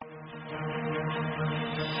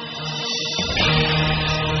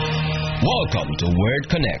Welcome to Word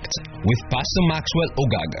Connect with Pastor Maxwell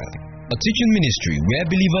Ogaga, a teaching ministry where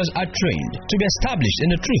believers are trained to be established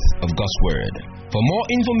in the truth of God's Word. For more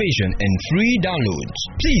information and free downloads,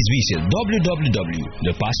 please visit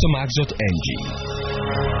www.thepastormax.ng.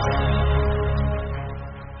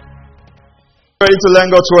 Ready to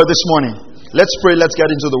learn God's Word this morning? Let's pray, let's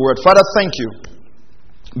get into the Word. Father, thank you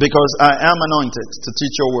because I am anointed to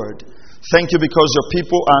teach your Word. Thank you because your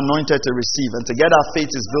people are anointed to receive, and together our faith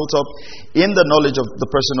is built up in the knowledge of the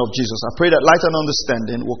person of Jesus. I pray that light and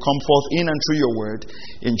understanding will come forth in and through your word.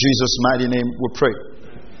 In Jesus' mighty name we pray.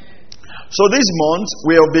 So this month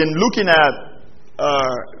we have been looking at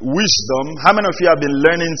wisdom. How many of you have been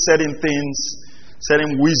learning certain things,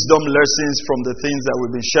 certain wisdom lessons from the things that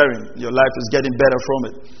we've been sharing? Your life is getting better from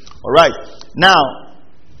it. All right. Now,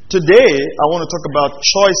 today I want to talk about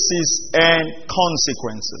choices and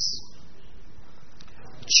consequences.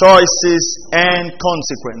 Choices and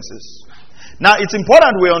consequences. Now, it's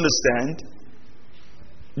important we understand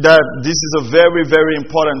that this is a very, very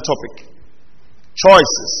important topic.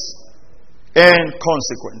 Choices and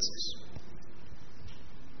consequences.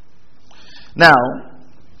 Now,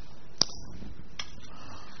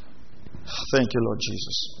 thank you, Lord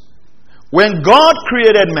Jesus. When God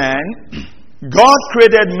created man with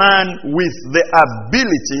the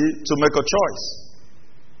ability to make a choice.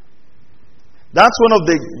 That's one of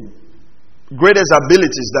the greatest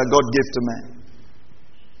abilities that God gave to man.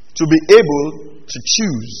 To be able to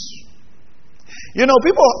choose. You know,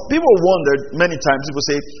 people wondered many times, people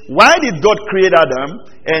say, why did God create Adam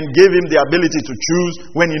and give him the ability to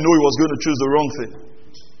choose when he knew he was going to choose the wrong thing?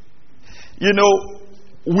 You know,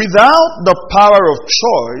 without the power of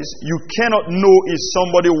choice, you cannot know if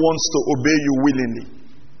somebody wants to obey you willingly.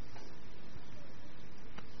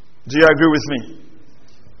 Do you agree with me?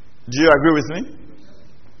 Do you agree with me?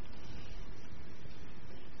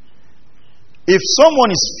 If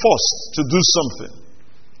someone is forced to do something,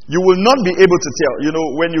 you will not be able to tell. You know,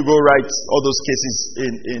 when you go write all those cases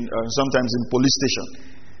in sometimes in police station,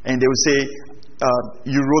 and they will say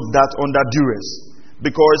you wrote that under duress.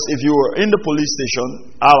 Because if you were in the police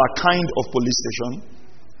station, our kind of police station,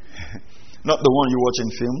 not the one you watch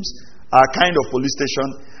in films, our kind of police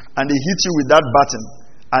station, and they hit you with that button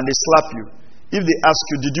and they slap you. If they ask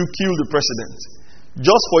you, did you kill the president?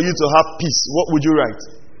 Just for you to have peace, what would you write?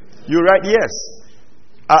 You write yes.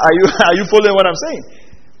 Are you following what I'm saying?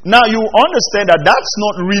 Now you understand that that's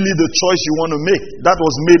not really the choice you want to make. That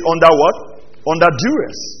was made under what? Under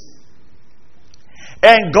duress.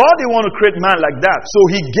 And God didn't want to create man like that. So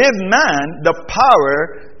he gave man the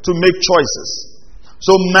power to make choices.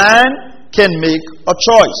 So man can make a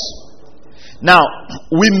choice. Now,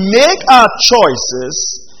 we make our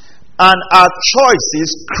choices, and our choices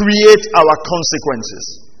create our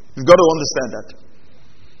consequences. You've got to understand that.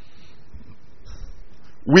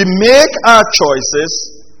 We make our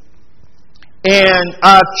choices, and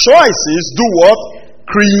our choices do what?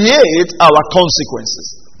 Create our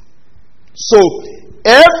consequences. So,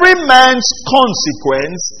 every man's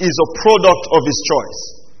consequence is a product of his choice.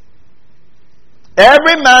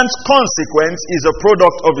 Every man's consequence is a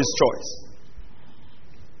product of his choice.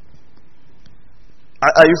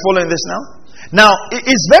 Are you following this now? Now,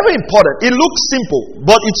 it's very important. It looks simple,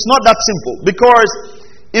 but it's not that simple. Because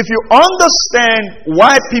if you understand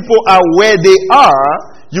why people are where they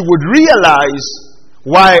are, you would realize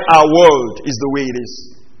why our world is the way it is.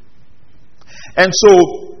 And so,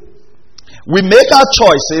 we make our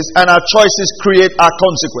choices, and our choices create our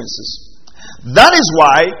consequences. That is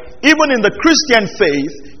why, even in the Christian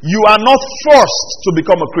faith, you are not forced to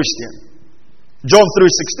become a Christian. John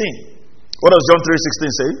 3:16. What does John 3:16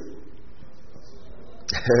 say?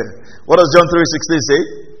 What does John 3:16 say?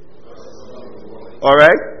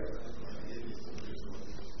 Alright?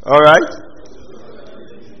 Alright?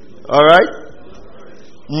 Alright?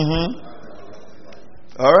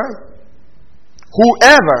 Alright?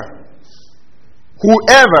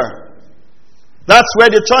 Whoever, that's where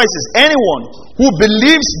the choice is. Anyone who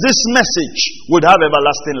believes this message would have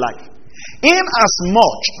everlasting life. In as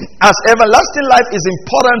much as everlasting life is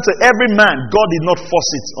important to every man, God did not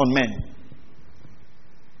force it on men.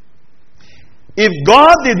 If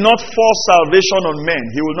God did not force salvation on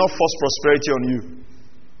men, He will not force prosperity on you.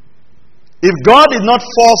 If God did not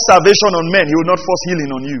force salvation on men, He will not force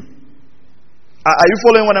healing on you. Are you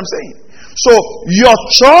following what I'm saying? So, your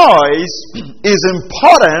choice is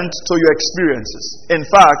important to your experiences. In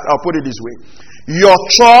fact, I'll put it this way. Your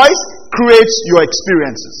choice creates your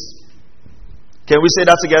experiences. Can we say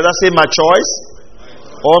that together? Say, my choice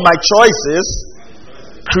or my choices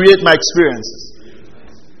create my experiences.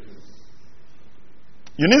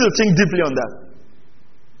 You need to think deeply on that.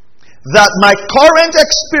 that my current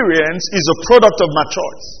experience is a product of my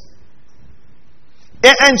choice.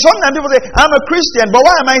 And sometimes people say, I'm a Christian, but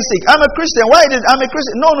why am I sick? I'm a Christian, why did I'm a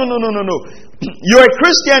Christian? No. You're a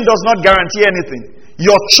Christian does not guarantee anything.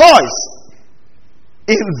 Your choice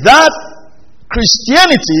in that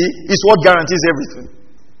Christianity is what guarantees everything.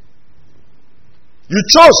 You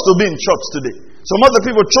chose to be in church today. Some other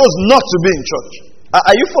people chose not to be in church.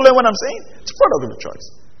 Are you following what I'm saying? It's a product of a choice.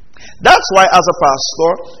 That's why, as a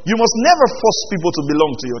pastor, you must never force people to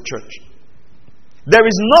belong to your church. There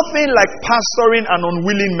is nothing like pastoring an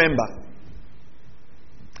unwilling member.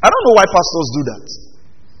 I don't know why pastors do that.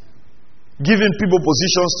 Giving people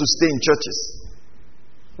positions to stay in churches.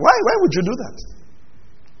 Why would you do that?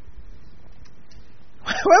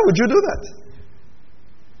 Why would you do that?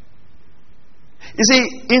 You see,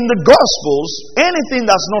 in the Gospels, anything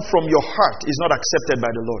that's not from your heart is not accepted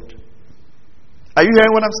by the Lord. Are you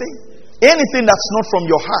hearing what I'm saying? Anything that's not from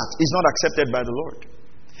your heart is not accepted by the Lord.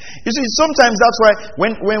 You see, sometimes that's why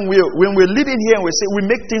when we're leading here and we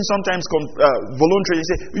make things sometimes voluntary. You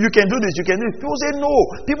say, you can do this, you can do this. People say no.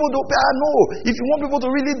 People don't pay. No. If you want people to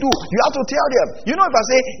really do, you have to tell them. You know, if I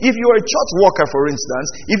say, if you're a church worker, for instance,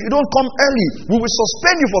 if you don't come early, we will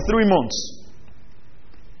suspend you for 3 months.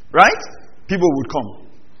 Right? People would come.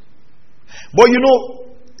 But you know,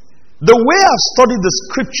 the way I've studied the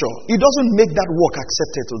scripture, it doesn't make that work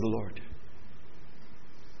accepted to the Lord.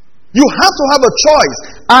 You have to have a choice.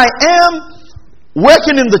 I am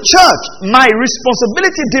working in the church. My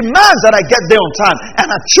responsibility demands that I get there on time, and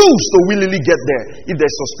I choose to willingly get there, if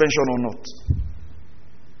there's suspension or not.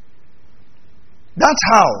 That's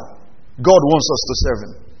how God wants us to serve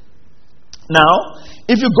Him. Now,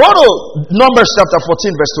 if you go to Numbers chapter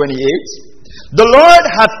 14, verse 28, the Lord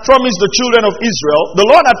had promised the children of Israel,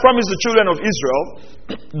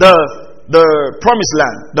 the promised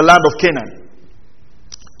land, the land of Canaan.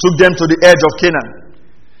 Took them to the edge of Canaan.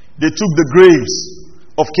 They took the grapes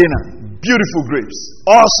of Canaan. Beautiful grapes.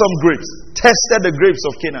 Awesome grapes. Tested the grapes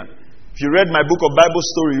of Canaan. If you read my book of Bible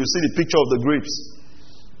story, you see the picture of the grapes.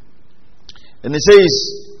 And it says,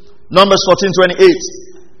 Numbers 14:28,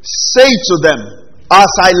 say to them, as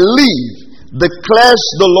I live, declares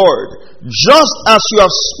the Lord, just as you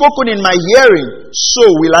have spoken in my hearing, so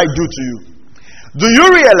will I do to you. Do you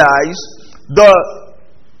realize the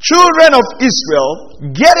children of Israel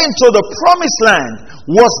getting to the promised land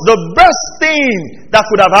was the best thing that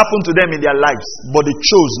could have happened to them in their lives, but they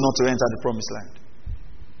chose not to enter the promised land?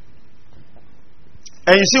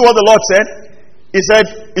 And you see what the Lord said? He said,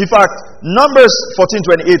 in fact, Numbers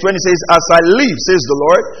 14:28, when He says, as I live, says the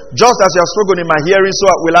Lord, just as you have spoken in my hearing, so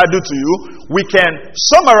will I do to you. We can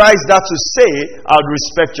summarize that to say, I'll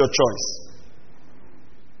respect your choice.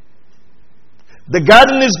 The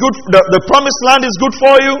garden is good, the promised land is good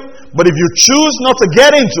for you, but if you choose not to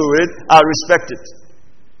get into it, I'll respect it.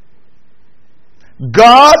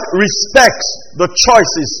 God respects the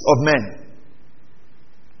choices of men.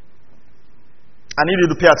 I need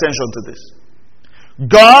you to pay attention to this.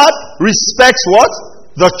 God respects what?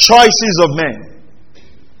 The choices of men.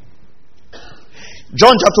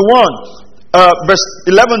 John chapter 1, verse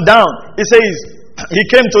 11 down, it says, He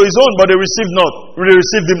came to His own, but they received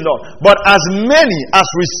Him not. But as many as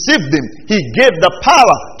received Him, He gave the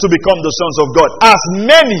power to become the sons of God. As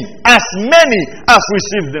many as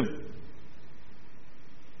received Him.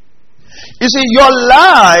 You see, your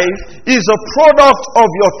life is a product of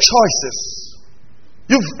your choices.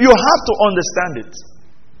 You have to understand it.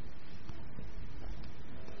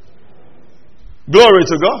 Glory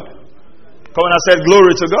to God. Come on, I said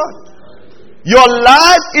glory to God. Your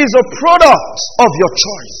life is a product of your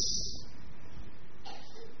choice.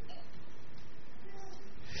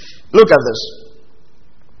 Look at this.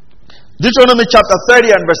 Deuteronomy chapter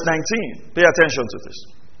 30 and verse 19. Pay attention to this.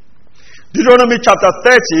 Deuteronomy chapter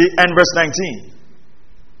 30 and verse 19.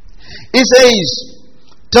 It says,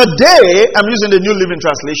 today, I'm using the New Living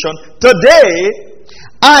Translation, today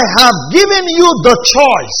I have given you the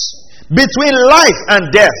choice between life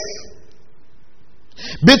and death,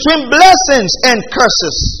 between blessings and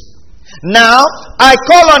curses. Now, I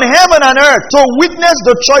call on heaven and earth to witness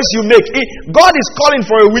the choice you make. God is calling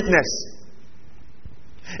for a witness.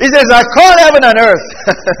 He says, I call heaven and earth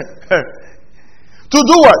to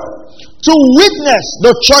do what? To witness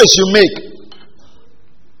the choice you make.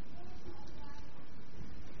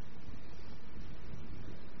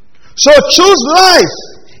 So choose life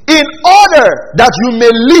in order that you may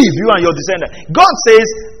live, you and your descendants. God says,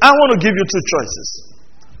 I want to give you two choices.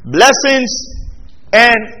 Blessings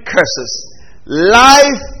and curses.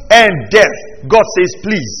 Life and death. God says,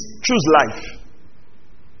 please, choose life.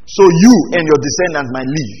 So you and your descendants might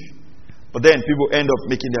live. But then people end up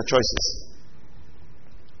making their choices.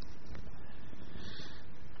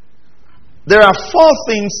 There are 4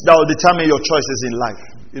 things that will determine your choices in life.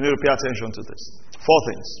 You need to pay attention to this. 4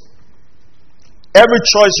 things. Every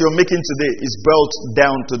choice you're making today is built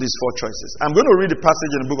down to these 4 choices. I'm going to read a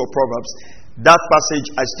passage in the book of Proverbs. That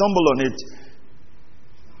passage, I stumbled on it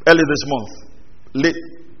early this month. Late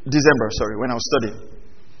December, when I was studying.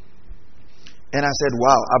 And I said,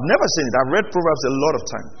 wow, I've never seen it. I've read Proverbs a lot of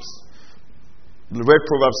times.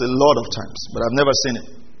 But I've never seen it.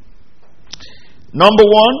 Number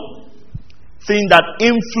 1 thing that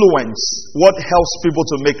influence what helps people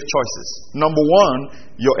to make choices. Number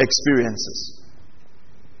 1, your experiences.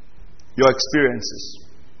 Your experiences.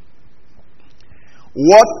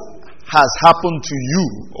 What has happened to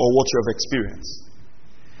you or what you have experienced?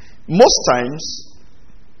 Most times,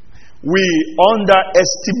 we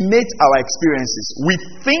underestimate our experiences. We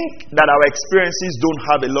think that our experiences don't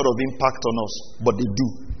have a lot of impact on us, but they do.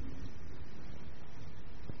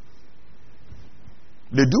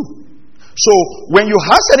 They do. So, when you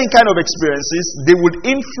have certain kind of experiences, they would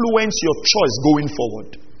influence your choice going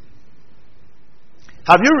forward.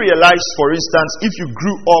 Have you realized, for instance, if you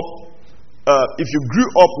grew up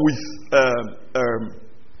with,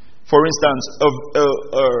 for instance,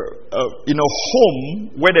 in a home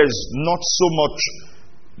where there's not so much,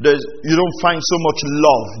 you don't find so much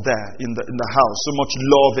love there in the house, so much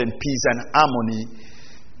love and peace and harmony,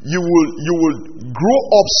 you will grow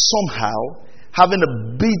up somehow having a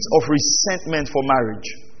bit of resentment for marriage.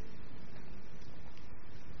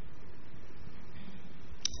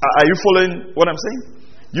 Are you following what I'm saying?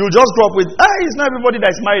 You'll just grow up with, it's not everybody that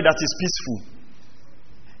is married that is peaceful.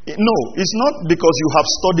 No, it's not because you have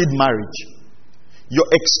studied marriage. Your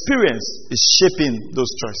experience is shaping those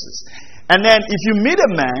choices. And then if you meet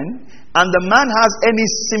a man, and the man has any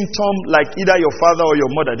symptom like either your father or your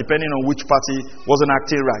mother, depending on which party wasn't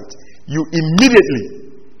acting right, you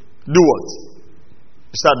immediately do what?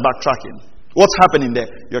 Start backtracking. What's happening there?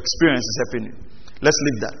 Your experience is helping you. Let's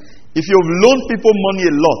leave that. If you've loaned people money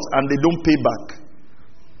a lot and they don't pay back,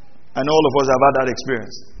 and all of us have had that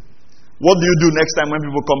experience, what do you do next time when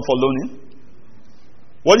people come for loaning?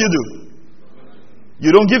 What do?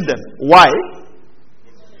 You don't give them. Why?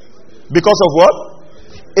 Because of what?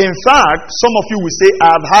 In fact, some of you will say,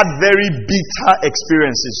 I have had very bitter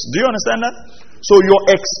experiences. Do you understand that? So your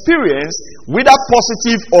experience, whether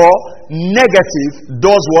positive or negative,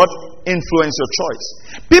 does what? Influence your choice.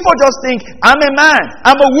 People just think, I'm a man,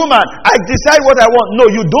 I'm a woman, I decide what I want. No,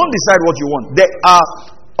 you don't decide what you want. There are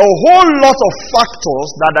a whole lot of factors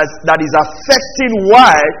that is affecting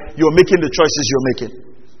why you're making the choices you're making.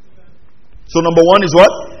 So number 1 is what?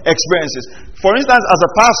 Experiences. For instance, as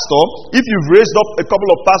a pastor, if you've raised up a couple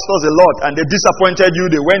of pastors a lot and they disappointed you,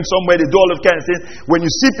 they went somewhere, they do all of kind of things. When you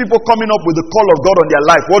see people coming up with the call of God on their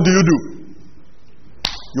life, what do?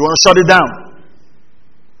 You want to shut it down.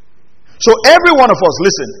 So every one of us,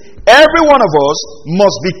 listen, every one of us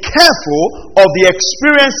must be careful of the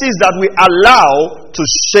experiences that we allow to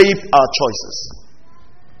shape our choices.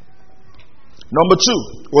 Number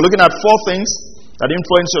 2, we're looking at 4 things that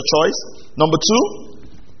influence your choice. Number 2,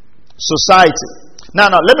 society.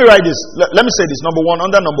 Now, let me write this. Let me say this. Number 1,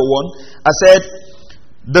 under number 1, I said,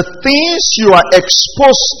 the things you are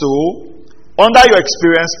exposed to, under your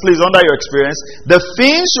experience, the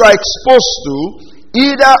things you are exposed to,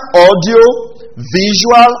 either audio,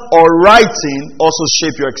 visual, or writing, also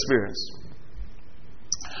shape your experience.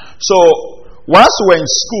 So, whilst we're in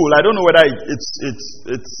school, I don't know whether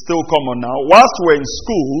it's still common now. Whilst we're in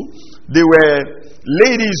school, there were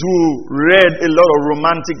ladies who read a lot of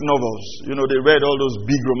romantic novels. You know, they read all those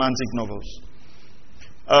big romantic novels.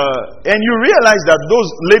 And you realize that those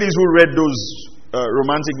ladies who read those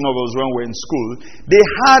romantic novels when we're in school, they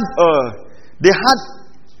had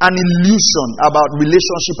an illusion about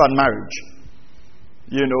relationship and marriage.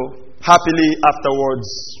 You know, happily afterwards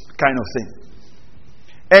kind of thing.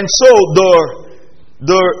 And so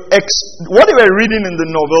what they were reading in the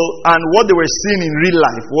novel and what they were seeing in real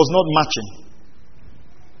life was not matching.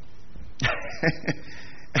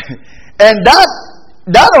 And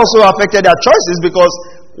that also affected their choices, because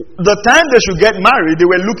the time they should get married, they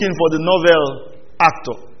were looking for the novel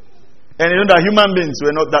actor. And you know that human beings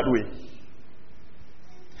were not that way.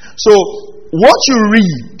 So, what you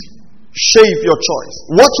read shape your choice.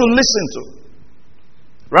 What you listen to.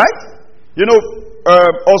 Right? You know,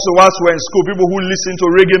 also whilst we're in school, people who listen to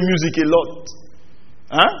reggae music a lot.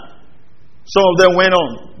 Some of them went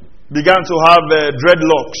on, began to have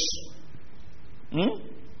dreadlocks.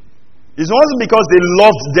 It wasn't because they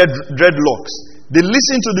loved dreadlocks. They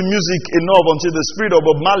listened to the music enough until the spirit of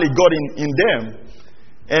Bob Marley got in them.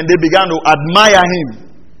 and they began to admire him.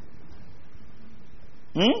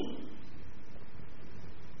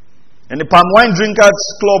 And the palm wine drinkers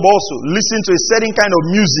club also listened to a certain kind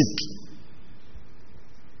of music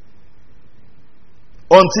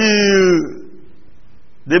until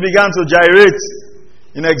they began to gyrate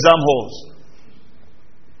in exam halls.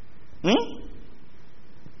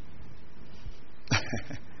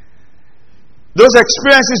 Those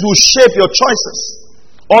experiences will shape your choices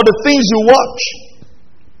or the things you watch.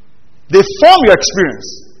 They form your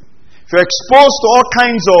experience. If you're exposed to all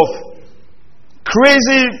kinds of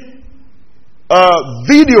crazy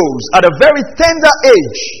videos at a very tender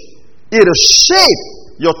age, it'll shape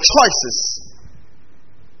your choices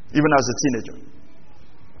even as a teenager.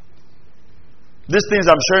 These things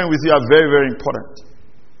I'm sharing with you are very, very important.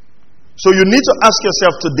 So you need to ask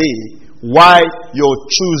yourself today why you're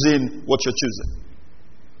choosing what you're choosing.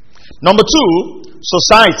 Number two,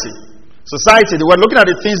 society. Society. We're looking at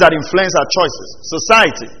the things that influence our choices.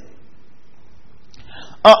 Society.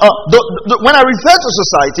 When I refer to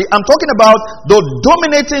society, I'm talking about the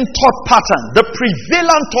dominating thought pattern, the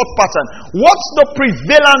prevalent thought pattern. What's the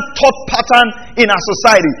prevalent thought pattern in our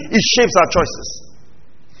society? It shapes our choices.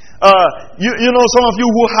 You know, some of you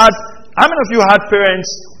who had, how many of you had parents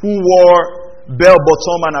who wore bell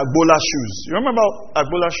bottom and Agbola shoes? You remember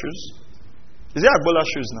Agbola shoes? Is it Agbola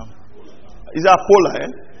shoes now? Is it Apola,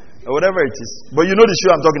 or whatever it is? But you know the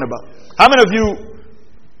shoe I'm talking about. How many of you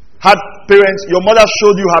had parents, your mother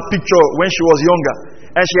showed you her picture when she was younger,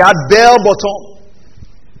 and she had bell bottom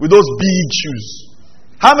with those big shoes?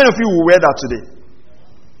 How many of you will wear that today?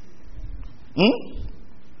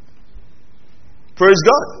 Praise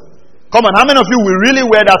God. Come on, how many of you will really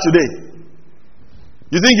wear that today?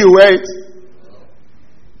 You think you wear it?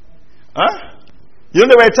 Huh? You know,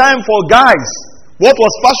 there were times for guys, what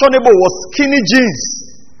was fashionable was skinny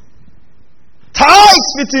jeans, tight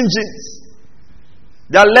fitting jeans.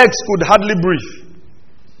 Their legs could hardly breathe.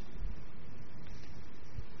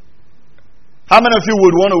 How many of you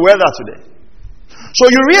would want to wear that today?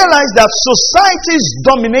 So you realize that society's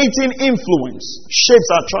dominating influence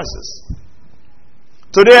shapes our choices.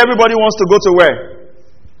 Today everybody wants to go to where?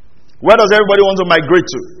 Where does everybody want to migrate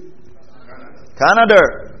to?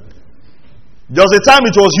 Canada. There was a time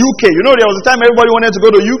it was UK. You know, there was a time everybody wanted to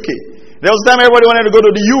go to UK. There was a time everybody wanted to go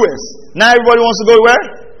to the US. Now everybody wants to go where?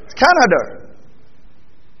 Canada.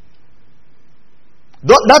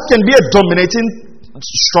 That can be a dominating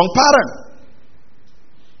strong pattern.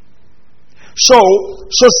 So,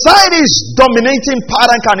 society's dominating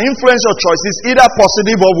pattern can influence your choices, either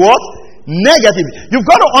positive or what? Negative. You've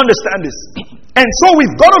got to understand this. And so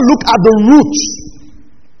we've got to look at the roots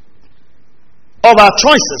of our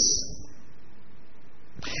choices.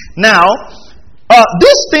 Now,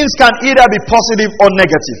 these things can either be positive or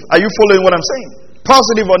negative. Are you following what I'm saying?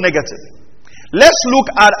 Positive or negative. Let's look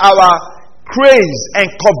at our craze and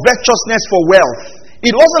covetousness for wealth.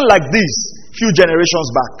 It wasn't like this few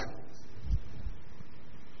generations back.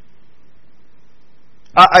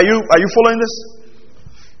 Are you following this?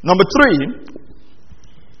 Number three,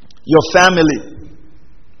 your family,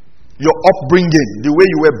 your upbringing, the way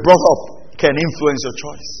you were brought up can influence your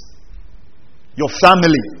choice. Your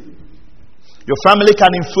family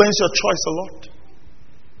can influence your choice a lot.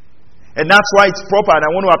 And that's why it's proper, and I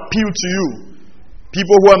want to appeal to you,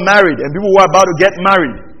 people who are married and people who are about to get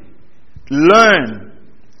married, learn.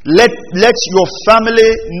 Let your family,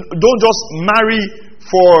 don't just marry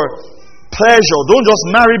for pleasure. Don't just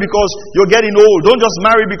marry because you're getting old. Don't just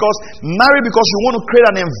marry because you want to create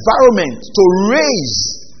an environment to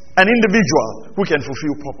raise an individual who can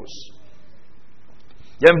fulfill purpose.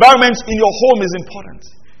 The environment in your home is important.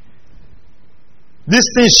 These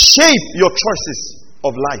things shape your choices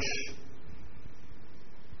of life.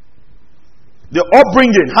 The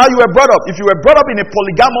upbringing, how you were brought up. If you were brought up in a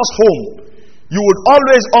polygamous home, you would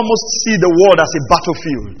always almost see the world as a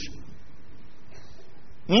battlefield.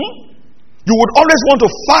 You would always want to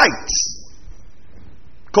fight.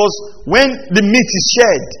 Because when the meat is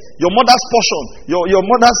shared, your mother's portion, your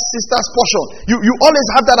mother's sister's portion, you always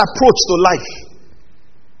have that approach to life.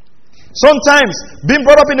 Sometimes being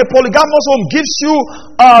brought up in a polygamous home gives you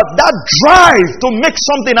that drive to make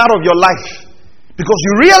something out of your life. Because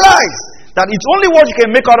you realize that it's only what you can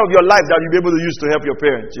make out of your life that you'll be able to use to help your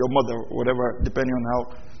parents, your mother, whatever, depending on how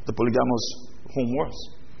the polygamous home was.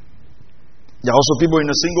 There are also people in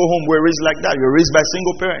a single home who are raised like that. You're raised by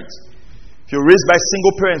single parents. If you're raised by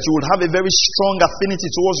single parents, you will have a very strong affinity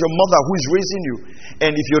towards your mother who is raising you.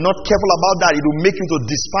 And if you're not careful about that, it will make you to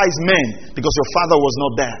despise men because your father was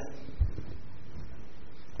not there.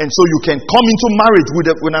 And so you can come into marriage with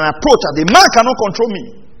an approach that the man cannot control me.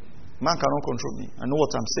 Man cannot control me. I know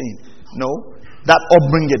what I'm saying. No. That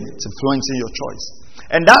upbringing is influencing your choice.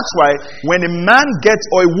 And that's why when a man gets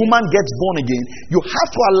or a woman gets born again, you have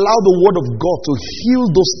to allow the word of God to heal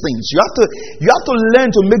those things. You have to learn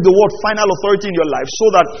to make the word final authority in your life, so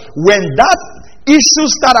that when that issues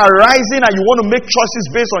start arising and you want to make choices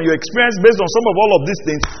based on your experience, based on some of all of these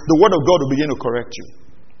things, the word of God will begin to correct you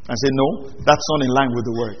and say, no, that's not in line with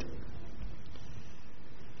the word.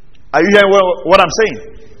 Are you hearing what I'm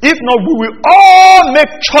saying? If not, we will all make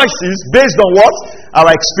choices based on what? Our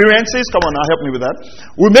experiences. Come on now, help me with that.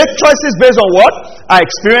 We make choices based on what? Our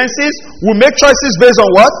experiences. We make choices based on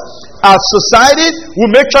what? Our society. We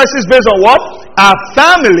make choices based on what? Our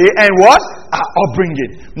family and what? Our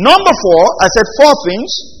upbringing. Number 4, I said 4 things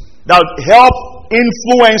that help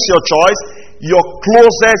influence your choice. Your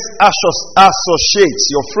closest associates,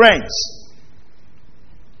 your friends.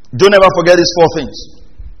 Don't ever forget these 4 things.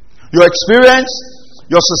 Your experience,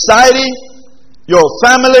 your society, your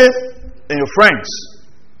family, and your friends.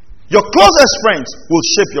 Your closest friends will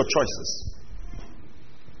shape your choices.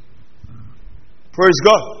 Praise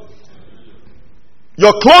God.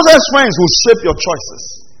 Your closest friends will shape your choices.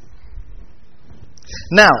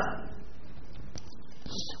 Now,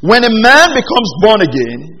 when a man becomes born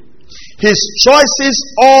again, his choices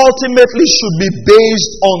ultimately should be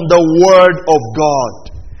based on the Word of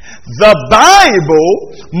God. The Bible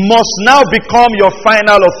must now become your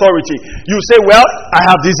final authority. You say, well, I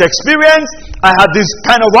have this experience, I had this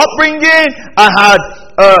kind of upbringing, I had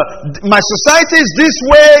my society is this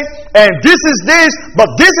way, and this is this, but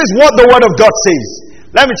this is what the Word of God says.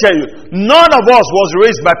 Let me tell you, none of us was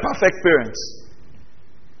raised by perfect parents.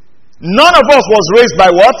 None of us was raised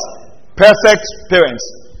by what? Perfect parents.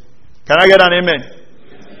 Can I get an amen?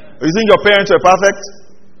 You think your parents were perfect?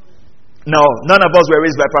 No, none of us were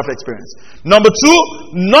raised by perfect parents. Number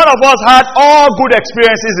 2, none of us had all good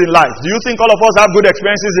experiences in life. Do you think all of us have good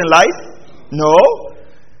experiences in life? No.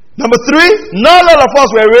 Number 3, not all of us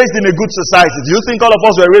were raised in a good society. Do you think all of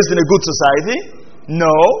us were raised in a good society?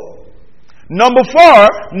 No. Number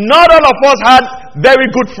 4, not all of us had very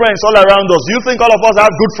good friends all around us. Do you think all of us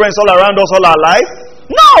have good friends all around us all our life?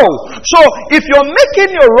 No. So if you're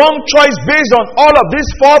making your wrong choice based on all of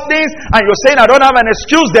these 4 things and you're saying I don't have an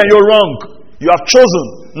excuse, then you're wrong. You have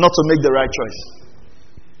chosen not to make the right choice.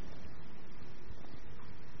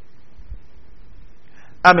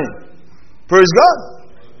 Amen. Praise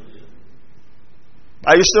God.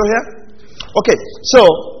 Are you still here? Okay, so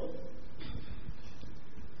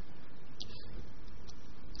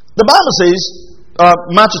the Bible says,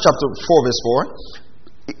 Matthew chapter 4 verse 4,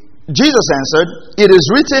 Jesus answered, it is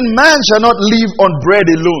written, man shall not live on bread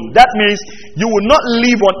alone. That means you will not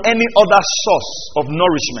live on any other source of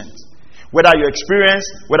nourishment. Whether your experience,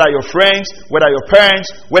 whether your friends, whether your parents,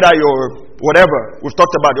 whether your whatever. We've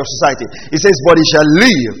talked about your society. It says, but he shall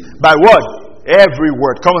live by what? Every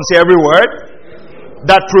word. Come and say every word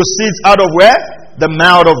that proceeds out of where? The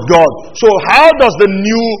mouth of God. So how does the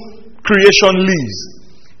new creation live?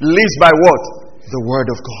 Lives by what? The word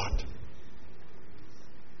of God.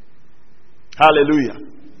 Hallelujah.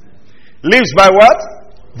 Lives by what?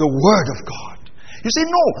 The word of God. You say,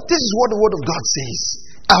 no, this is what the word of God says.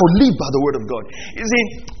 I will live by the word of God. You see,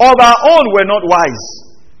 of our own we're not wise,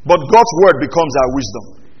 but God's word becomes our wisdom.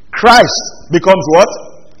 Christ becomes what?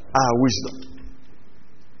 Our wisdom.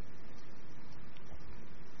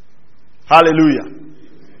 Hallelujah.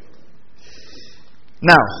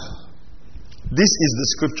 Now, this is the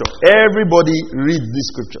scripture. Everybody read this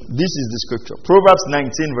scripture. This is the scripture. Proverbs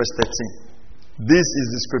 19 verse 13. This is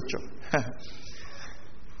the scripture.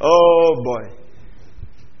 Oh boy.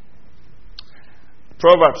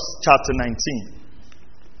 Proverbs chapter 19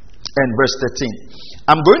 and verse 13.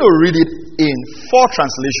 I'm going to read it in 4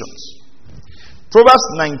 translations. Proverbs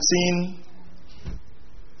 19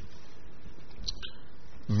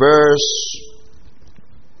 verse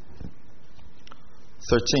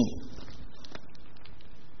 13.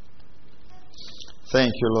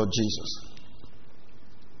 Thank you, Lord Jesus.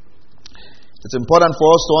 It's important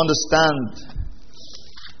for us to understand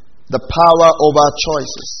the power of our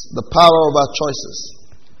choices. The power of our choices.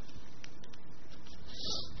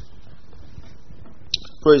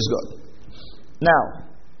 Praise God. Now,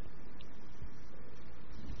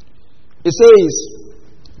 it says,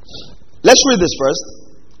 let's read this first.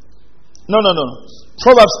 No.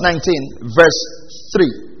 Proverbs 19, verse 3.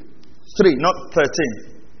 3, not 13.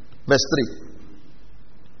 Verse 3.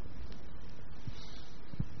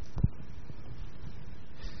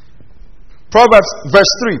 Proverbs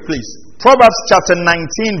verse 3, please. Proverbs chapter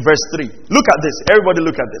 19, verse 3. Look at this. Everybody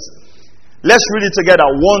look at this. Let's read it together.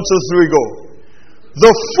 1, 2, 3, go.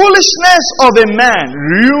 The foolishness of a man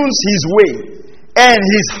ruins his way, and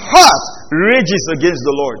his heart rages against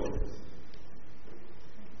the Lord.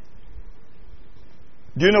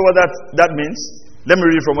 Do you know what that means? Let me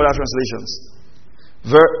read it from other translations.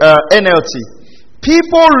 NLT.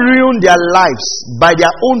 People ruin their lives by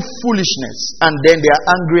their own foolishness, and then they are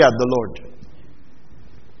angry at the Lord.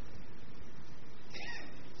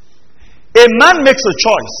 A man makes a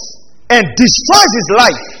choice and destroys his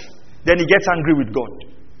life, then he gets angry with God.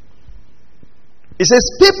 It says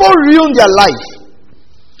people ruin their life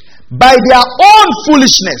by their own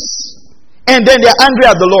foolishness, and then they're angry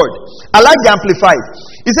at the Lord. I like the Amplified.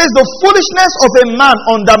 It says the foolishness of a man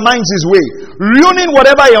undermines his way, ruining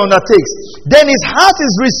whatever he undertakes. Then his heart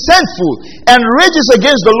is resentful and rages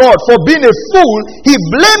against the Lord. For being a fool, he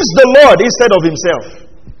blames the Lord instead of himself.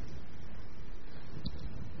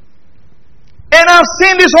 And I've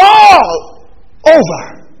seen this all over.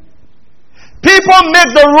 People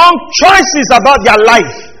make the wrong choices about their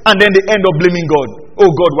life, and then they end up blaming God. Oh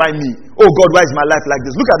God, why me? Oh God, why is my life like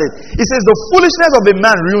this? Look at it. It says the foolishness of a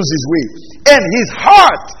man ruins his way, and his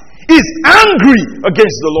heart is angry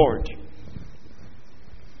against the Lord.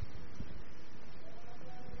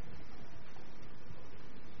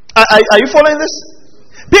 Are you following this?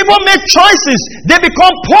 People make choices, they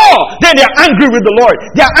become poor, then they're angry with the Lord.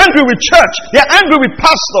 They're angry with church, they're angry with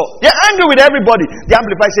pastor, they're angry with everybody. The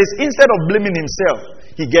Amplified says instead of blaming himself,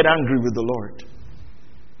 he get angry with the Lord.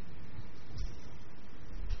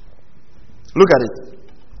 Look at it.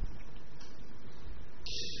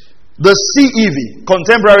 The CEV,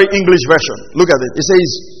 Contemporary English Version. Look at it. It says,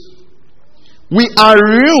 we are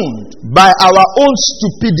ruined by our own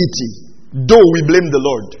stupidity, though we blame the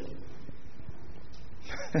Lord.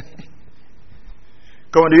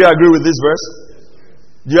 Come on, do you agree with this verse?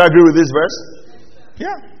 Do you agree with this verse?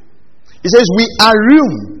 Yeah. It says, we are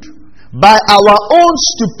ruined by our own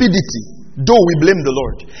stupidity, though we blame the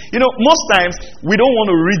Lord. You know, most times we don't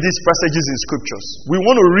want to read these passages in scriptures. We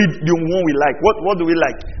want to read the one we like. What do we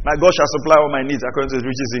like? My God shall supply all my needs according to his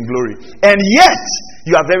riches in glory. And yet,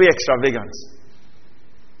 you are very extravagant.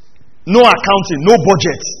 No accounting, no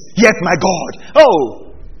budget. Yet, my God.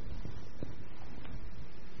 Oh.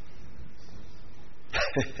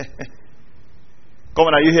 Come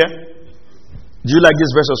on, are you here? Do you like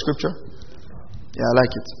this verse of scripture? Yeah, I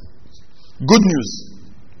like it. Good news.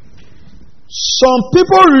 Some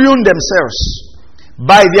people ruin themselves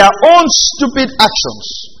by their own stupid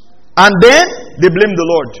actions, and then they blame the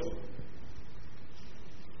Lord.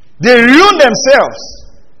 They ruin themselves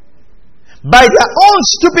by their own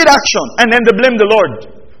stupid action, and then they blame the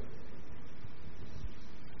Lord.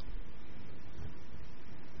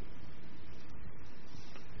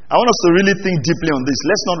 I want us to really think deeply on this.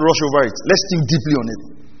 Let's not rush over it. Let's think deeply on it.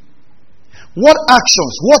 What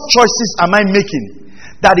actions, what choices am I making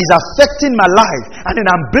that is affecting my life, and then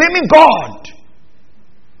I'm blaming God?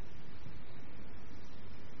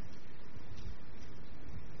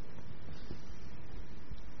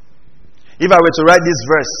 If I were to write this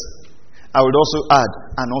verse, I would also add,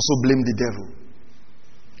 and also blame the devil.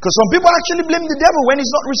 Because some people actually blame the devil when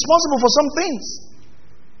he's not responsible for some things.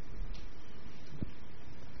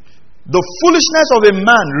 The foolishness of a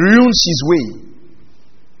man ruins his way,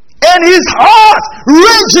 and his heart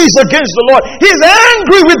rages against the Lord. He's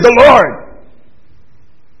angry with the Lord.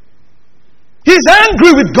 He's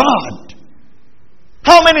angry with God.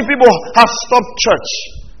 How many people have stopped church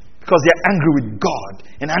because they're angry with God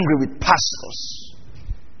and angry with pastors?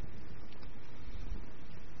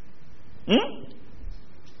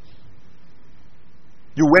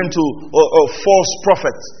 You went to a false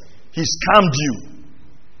prophet. He scammed you.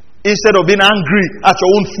 Instead of being angry at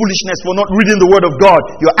your own foolishness for not reading the word of God,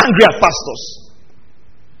 you're angry at pastors.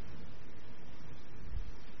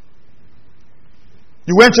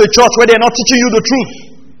 You went to a church where they're not teaching you the truth.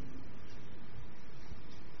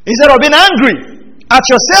 Instead of being angry at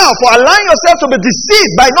yourself for allowing yourself to be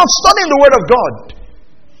deceived by not studying the word of God,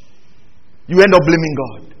 you end up blaming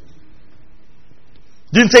God.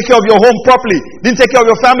 Didn't take care of your home properly. Didn't take care of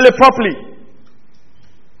your family properly.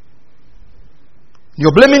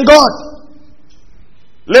 You're blaming God.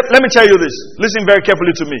 Let me tell you this. Listen very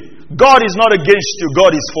carefully to me. God is not against you.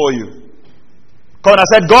 God is for you. Come on, I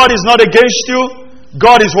said God is not against you.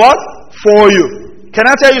 God is what? For you. Can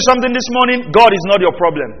I tell you something this morning? God is not your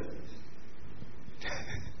problem.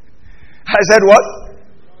 I said what?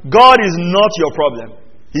 God is not your problem.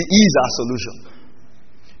 He is our solution.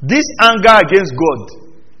 This anger against God,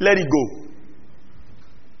 let it go.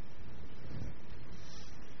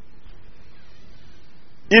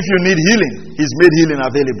 If you need healing, He's made healing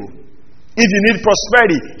available. If you need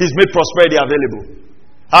prosperity, He's made prosperity available.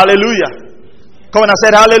 Hallelujah. Come on, I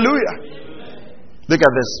said hallelujah. Amen. Look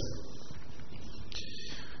at this.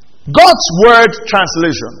 God's word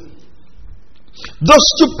translation. The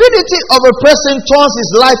stupidity of a person turns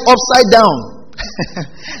his life upside down.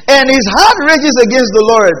 And his heart rages against the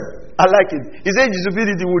Lord. I like it. He said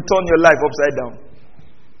stupidity will turn your life upside down.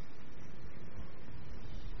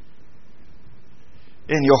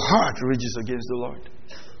 And your heart rages against the Lord.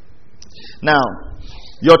 Now,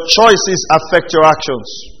 your choices affect your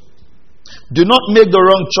actions. Do not make the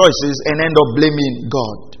wrong choices and end up blaming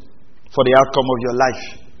God for the outcome of your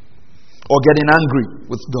life or getting angry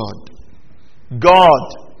with God.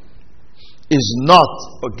 God is not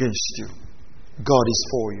against you. God is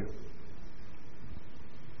for you.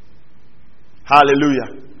 Hallelujah.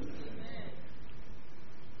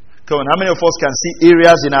 Come on, how many of us can see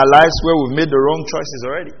areas in our lives where we've made the wrong choices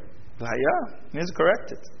already? Like, yeah, need to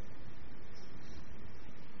correct it.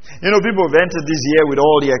 You know, people have entered this year with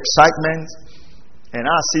all the excitement, and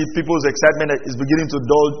I see people's excitement is beginning to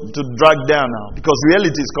drag down now because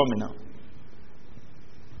reality is coming now.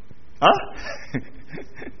 Huh?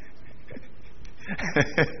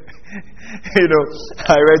 You know,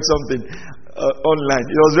 I read something online.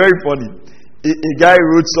 It was very funny. A guy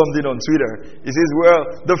wrote something on Twitter. He says, well,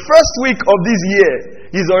 the first week of this year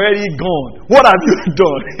is already gone. What have you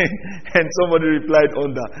done? And somebody replied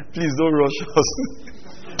under, please don't rush us.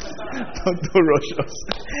 don't rush us.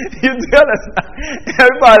 You understand?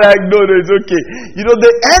 Everybody like, no, it's okay. You know,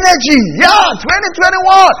 the energy,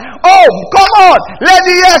 2021. Oh, come on, let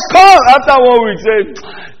the year come. After 1 week, say,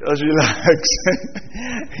 just relax.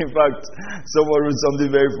 In fact, someone wrote something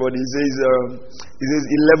very funny. He says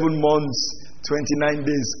 11 months, 29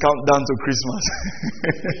 days, countdown to Christmas.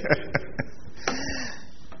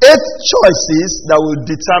 8 choices that will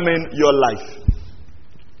determine your life.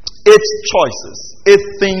 8 choices. 8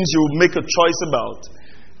 things you will make a choice about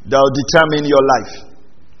that will determine your life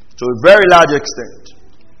to a very large extent.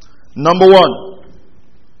 Number one.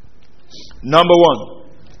 8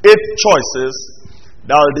 choices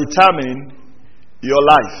that will determine your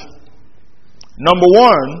life. Number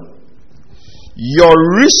 1, your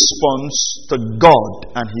response to God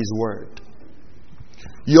and His Word.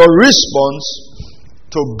 Your response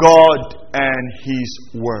to God and His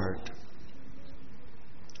Word.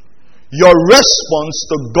 Your response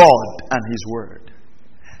to God and His Word.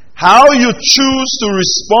 How you choose to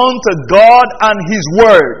respond to God and His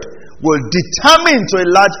Word will determine to a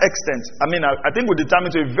large extent, I think will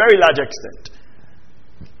determine to a very large extent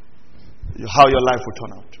how your life will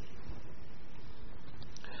turn out.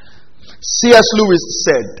 C.S. Lewis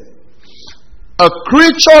said, a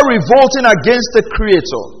creature revolting against the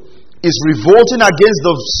Creator is revolting against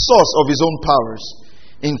the source of his own powers,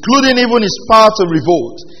 including even his power to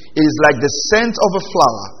revolt. It is like the scent of a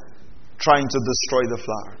flower trying to destroy the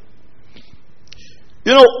flower.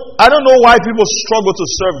 You know, I don't know why people struggle to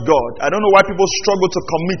serve God. I don't know why people struggle to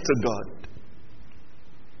commit to God.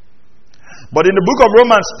 But in the book of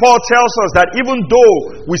Romans, Paul tells us that even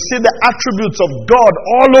though we see the attributes of God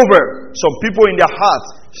all over, some people in their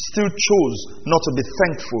hearts still choose not to be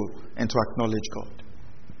thankful and to acknowledge God.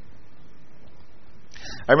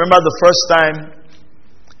 I remember the first time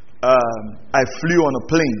I flew on a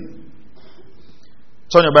plane.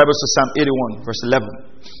 Turn your Bibles to Psalm 81, verse 11.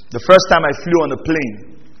 The first time I flew on a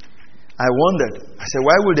plane, I wondered. I said,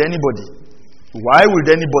 why would anybody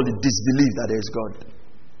disbelieve that there is God?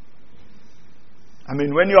 I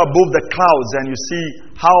mean, when you're above the clouds and you see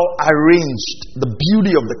how arranged the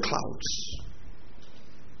beauty of the clouds.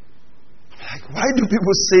 Like, why do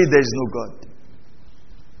people say there is no God?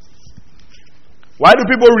 Why do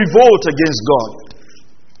people revolt against God?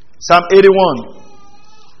 Psalm 81,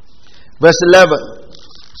 verse 11.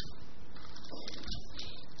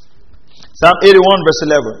 Psalm 81, verse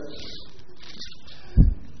 11.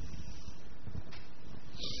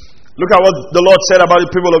 Look at what the Lord said about the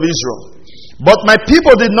people of Israel. But my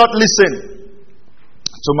people did not listen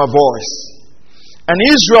to my voice, and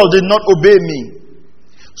Israel did not obey me.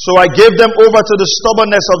 So I gave them over to the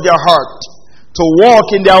stubbornness of their heart, to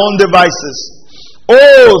walk in their own devices.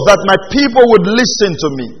 Oh, that my people would listen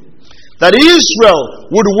to me, that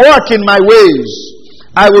Israel would walk in my ways.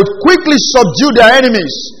 I would quickly subdue their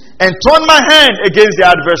enemies and turn my hand against the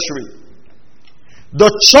adversary.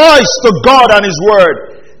 The choice to God and His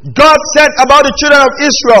Word. God said about the children of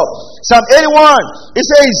Israel, Psalm 81, it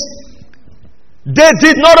says, they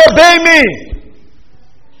did not obey me.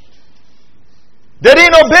 They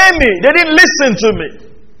didn't obey me. They didn't listen to me.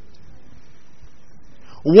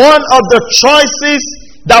 One of the choices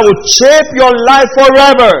that will shape your life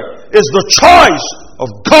forever is the choice of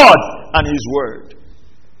God and His Word.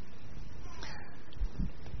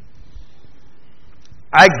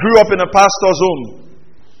 I grew up in a pastor's home.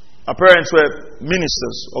 My parents were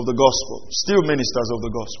ministers of the gospel, still ministers of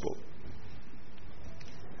the gospel.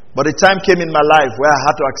 But a time came in my life where I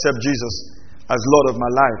had to accept Jesus as Lord of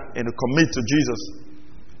my life and to commit to Jesus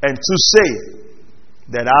and to say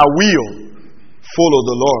that I will follow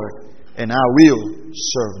the Lord and I will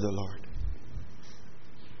serve the Lord.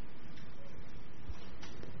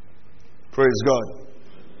 Praise God.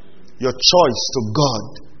 Your choice to God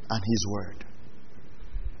and His Word.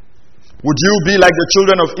 Would you be like the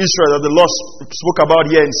children of Israel that the Lord spoke about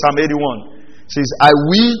here in Psalm 81? It says, I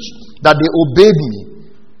wish that they obeyed me.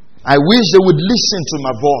 I wish they would listen to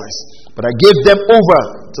my voice. But I gave them over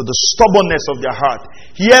to the stubbornness of their heart.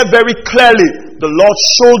 Here very clearly, the Lord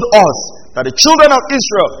showed us that the children of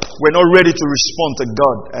Israel were not ready to respond to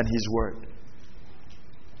God and His Word.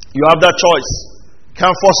 You have that choice.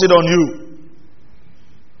 Can't force it on you.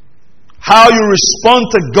 How you respond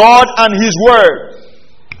to God and His Word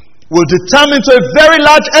will determine to a very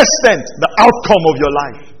large extent the outcome of your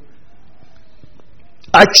life.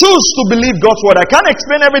 I choose to believe God's Word. I can't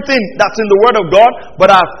explain everything that's in the Word of God,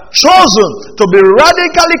 but I've chosen to be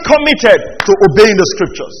radically committed to obeying the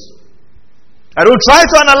Scriptures. I don't try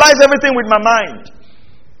to analyze everything with my mind.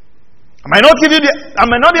 I might not be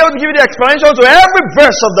able to give you the explanation to every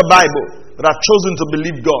verse of the Bible, but I've chosen to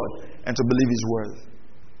believe God and to believe His Word.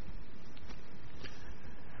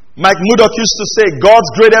 Mike Murdoch used to say,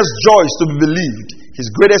 God's greatest joy is to be believed.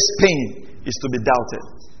 His greatest pain is to be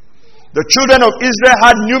doubted. The children of Israel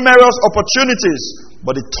had numerous opportunities,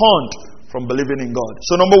 but they turned from believing in God.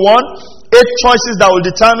 So number 1, 8 choices that will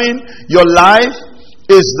determine your life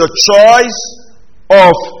is the choice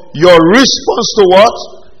of your response to what?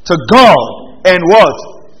 To God and what?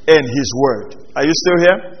 And His Word. Are you still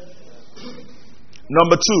here?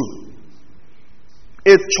 Number 2,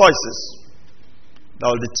 8 choices that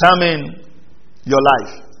will determine your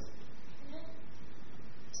life.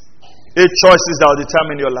 8 choices that will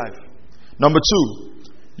determine your life. Number 2,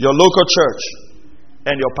 your local church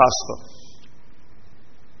and your pastor.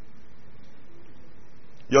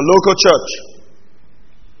 Your local church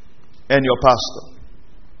and your pastor.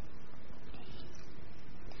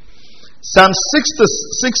 Psalm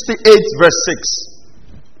 68 verse 6.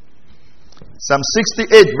 Psalm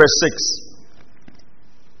 68 verse 6.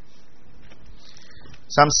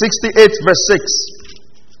 Psalm 68 verse 6.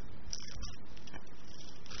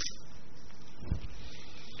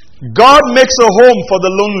 God makes a home for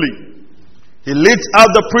the lonely. He leads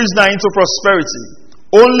out the prisoner into prosperity.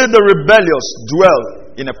 Only the rebellious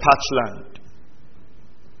dwell in a parched land.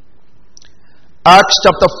 Acts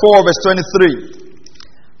chapter 4 verse 23.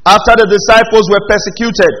 After the disciples were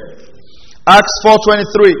persecuted, Acts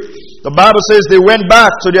 4:23, the Bible says they went back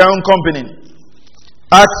to their own company.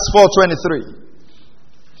 Acts 4:23.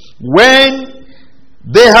 When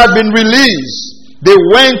they had been released, they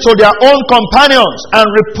went to their own companions and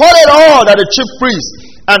reported all that the chief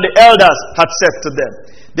priests and the elders had said to them.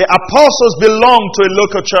 The apostles belonged to a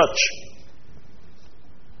local church.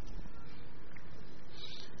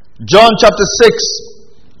 John chapter 6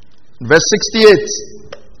 verse 68.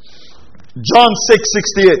 John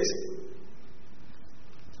 6:68.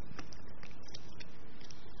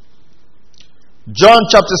 John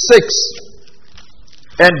chapter 6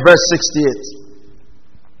 and verse 68.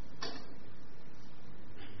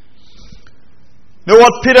 You know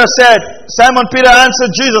what Peter said? Simon Peter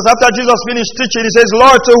answered Jesus after Jesus finished teaching. He says,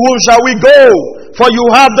 Lord, to whom shall we go? For you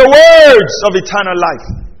have the words of eternal life.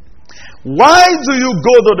 Why do you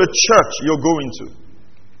go to the church you're going to?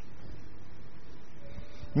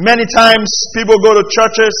 Many times people go to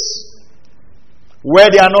churches where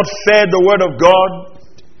they are not fed the Word of God,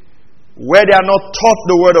 where they are not taught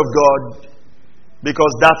the Word of God,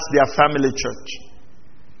 because that's their family church.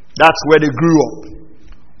 That's where they grew up.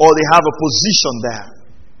 Or they have a position there.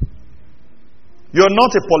 You're not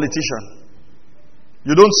a politician.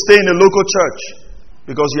 You don't stay in a local church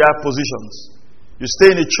because you have positions. You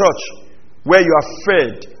stay in a church where you are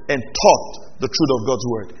fed and taught the truth of God's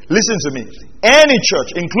Word. Listen to me. Any church,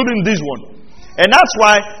 including this one. And that's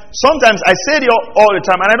why sometimes I say it all the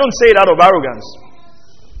time, and I don't say it out of arrogance.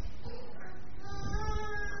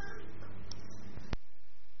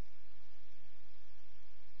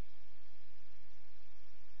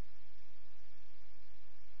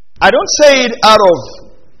 I don't say it out of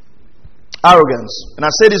arrogance, and I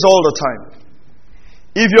say this all the time.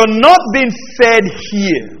 If you're not being fed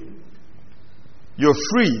here, you're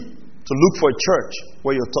free to look for a church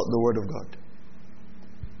where you're taught the Word of God.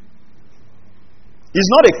 It's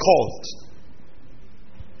not a cult.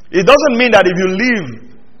 It doesn't mean that if you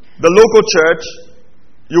leave the local church,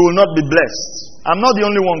 you will not be blessed. I'm not the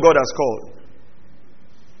only one God has called.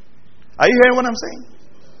 Are you hearing what I'm saying?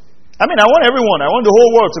 I mean, I want everyone. I want the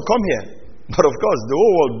whole world to come here. But of course, the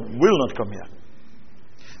whole world will not come here.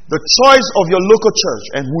 The choice of your local church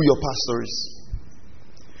and who your pastor is.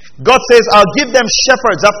 God says, I'll give them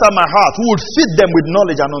shepherds after my heart who would feed them with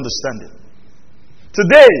knowledge and understanding.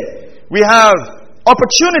 Today, we have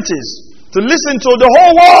opportunities to listen to the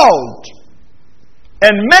whole world.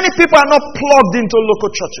 And many people are not plugged into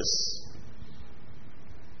local churches.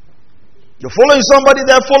 You're following somebody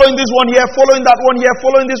there, following this one here, following that one here,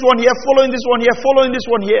 following this one here, following this one here, following this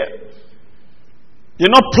one here. You're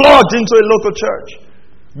not plugged into a local church.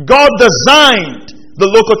 God designed the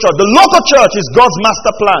local church. The local church is God's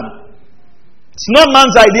master plan. It's not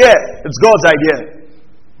man's idea, it's God's idea.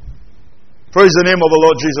 Praise the name of the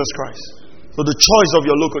Lord Jesus Christ. So the choice of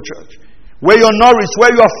your local church. Where you're nourished, where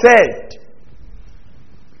you are fed.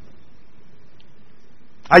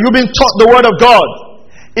 Are you being taught the word of God?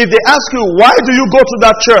 If they ask you, why do you go to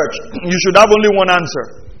that church? You should have only one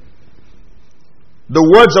answer. The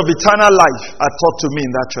words of eternal life are taught to me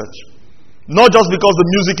in that church. Not just because the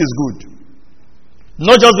music is good.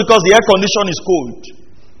 Not just because the air condition is cold.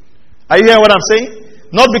 Are you hearing what I'm saying?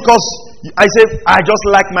 Not because I say, I just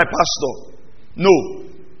like my pastor. No.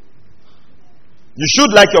 You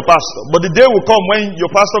should like your pastor. But the day will come when your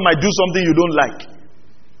pastor might do something you don't like.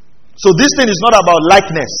 So this thing is not about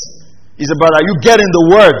likeness. It's about are you getting the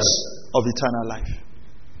words of eternal life.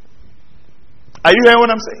 Are you hearing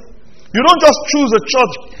what I'm saying? You don't just choose a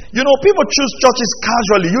church. You know, people choose churches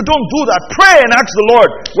casually. You don't do that. Pray and ask the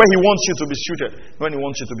Lord where He wants you to be suited, when He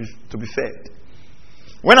wants you to be fed.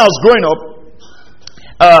 When I was growing up,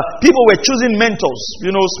 people were choosing mentors,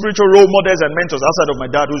 you know, spiritual role models and mentors outside of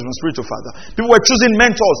my dad, who's my spiritual father. People were choosing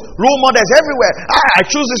mentors, role models everywhere. I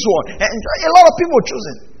choose this one. And a lot of people were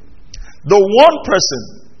choosing. The one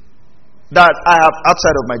person that I have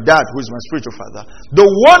outside of my dad, who is my spiritual father, the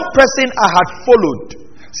one person I had followed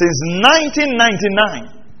since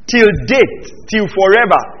 1999 till date, till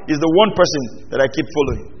forever, is the one person that I keep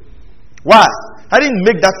following. Why? I didn't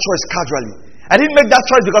make that choice casually. I didn't make that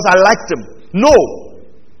choice because I liked him. No.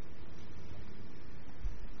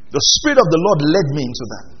 The Spirit of the Lord led me into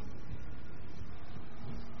that.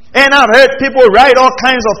 And I've heard people write all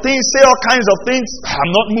kinds of things, say all kinds of things.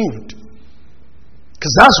 I'm not moved.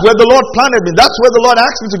 Because that's where the Lord planted me. That's where the Lord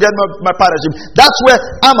asked me to get my partnership. That's where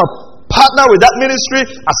I'm a partner with that ministry.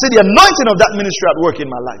 I see the anointing of that ministry at work in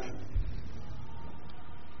my life.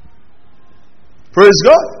 Praise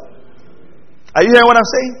God. Are you hearing what I'm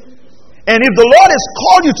saying? And if the Lord has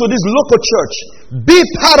called you to this local church, be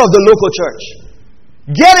part of the local church.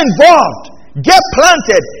 Get involved. Get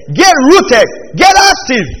planted. Get rooted. Get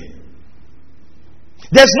active.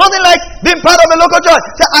 There's nothing like being part of a local church.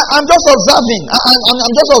 I'm just observing.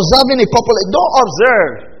 I'm just observing a couple. Don't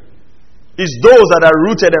observe. It's those that are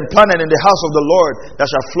rooted and planted in the house of the Lord that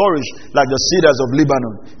shall flourish like the cedars of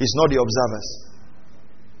Lebanon. It's not the observers.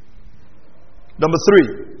 Number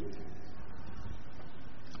 3.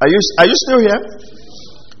 Are you still here?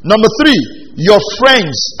 Number 3. Your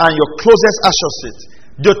friends and your closest associates.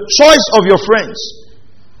 The choice of your friends.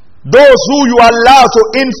 Those who you allow to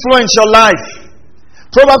influence your life.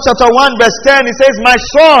 Proverbs chapter 1 verse 10, it says, my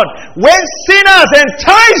son, when sinners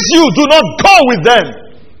entice you, do not go with them.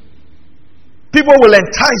 People will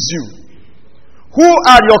entice you. Who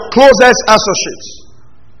are your closest associates?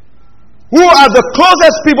 Who are the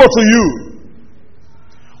closest people to you?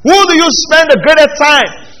 Who do you spend the greatest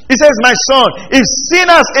time? He says, my son, if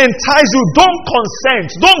sinners entice you, don't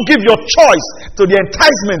consent. Don't give your choice to the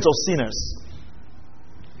enticement of sinners.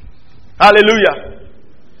 Hallelujah.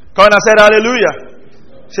 Come on, I said hallelujah.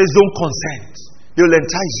 Says don't consent. They'll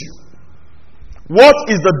entice you. What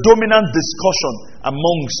is the dominant discussion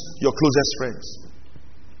amongst your closest friends?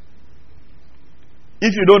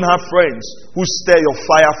 If you don't have friends who stir your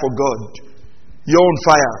fire for God, your own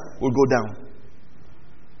fire will go down.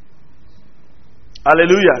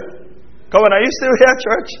 Hallelujah. Come on, are you still here,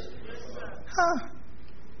 church?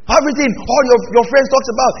 Everything all your friends talks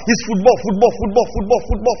about is football.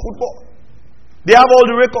 They have all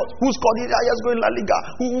the records. Who scored the highest goal in La Liga?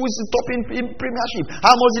 Who is the top in Premiership? How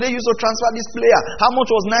much did they use to transfer this player? How much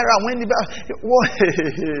was Naira when the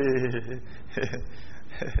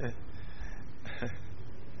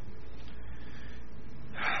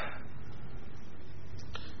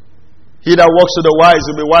He that walks to the wise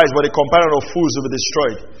will be wise, but the companion of fools will be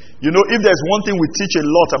destroyed. You know, if there's one thing we teach a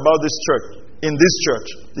lot about this church, in this church,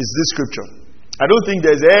 is this scripture. I don't think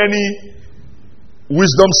there's any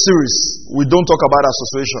wisdom series we don't talk about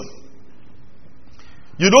association.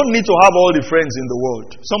 You don't need to have all the friends in the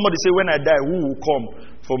world. Somebody say, when I die, who will come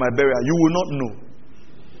for my burial? You will not know.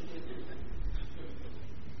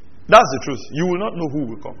 That's the truth. You will not know who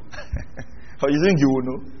will come. Or you think you will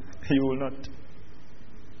know? You will not.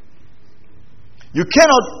 You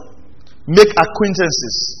cannot make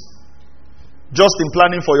acquaintances just in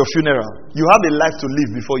planning for your funeral. You have a life to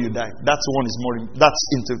live before you die. That's important.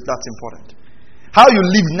 How you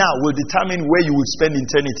live now will determine where you will spend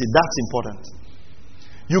eternity. That's important.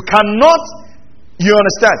 You cannot, you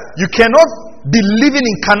understand? You cannot be living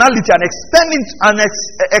in carnality and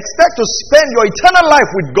expect to spend your eternal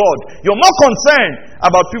life with God. You're more concerned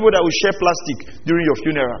about people that will share plastic during your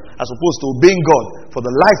funeral as opposed to obeying God for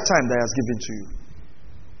the lifetime that He has given to you.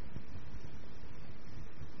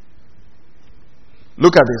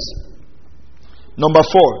 Look at this. Number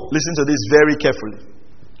 4. Listen to this very carefully.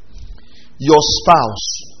 Your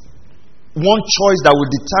spouse. One choice that will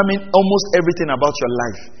determine almost everything about your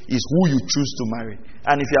life is who you choose to marry.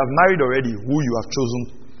 And if you have married already, who you have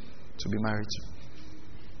chosen to be married to.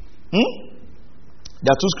 There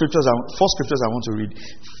are 4 scriptures I want to read.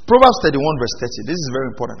 Proverbs 31 verse 30. This is very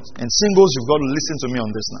important. And singles, you've got to listen to me on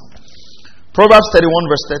this now. Proverbs 31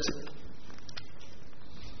 verse 30.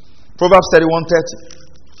 Proverbs 31:30.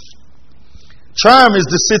 Charm is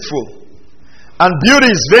deceitful, and beauty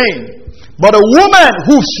is vain, but a woman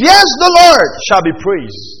who fears the Lord shall be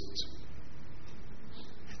praised.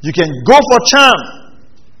 You can go for charm,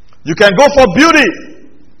 you can go for beauty,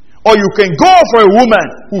 or you can go for a woman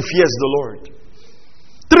who fears the Lord.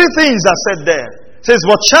 3 things are said there. It says,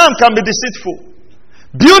 but charm can be deceitful,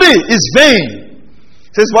 beauty is vain.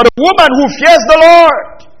 It says, but a woman who fears the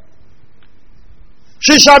Lord,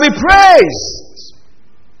 she shall be praised.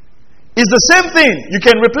 It's the same thing. You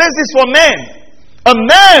can replace this for men. A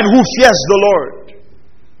man who fears the Lord.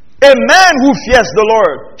 A man who fears the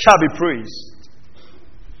Lord shall be praised.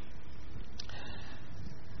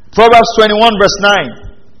 Proverbs 21 verse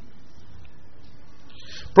 9.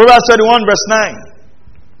 Proverbs 21 verse 9.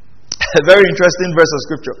 A very interesting verse of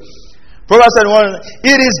scripture. Proverbs 21.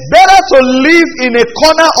 It is better to live in a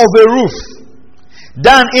corner of a roof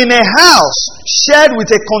than in a house shared with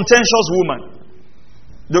a contentious woman.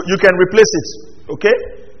 You can replace it, okay?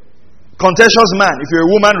 Contentious man. If you're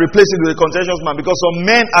a woman, replace it with a contentious man, because some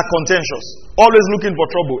men are contentious, always looking for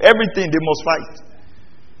trouble. Everything they must fight.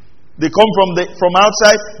 They come from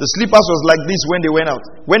outside. The slippers was like this when they went out.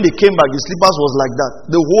 When they came back, the slippers was like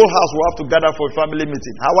that. The whole house will have to gather for a family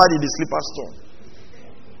meeting. How did the slippers turn?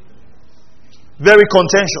 Very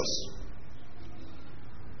contentious.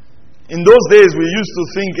 In those days, we used to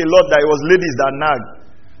think a lot that it was ladies that nag.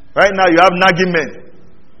 Right now, you have nagging men.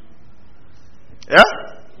 Yeah?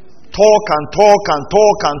 Talk and talk and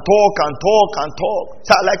talk and talk and talk and talk.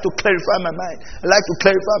 So I like to clarify my mind.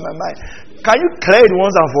 Can you clear it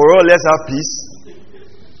once and for all? Let's have peace.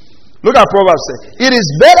 Look at Proverbs. It is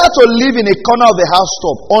better to live in a corner of the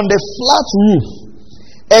housetop on the flat roof,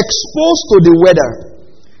 exposed to the weather,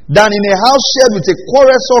 than in a house shared with a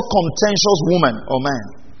quarrelsome, contentious woman or man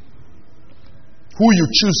who you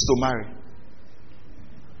choose to marry.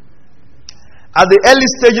 At the early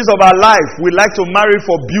stages of our life, we like to marry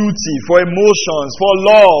for beauty, for emotions, for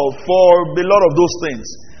love, for a lot of those things.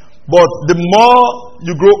 But the more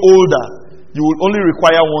you grow older, you will only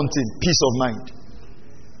require one thing: peace of mind.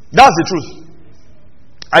 That's the truth.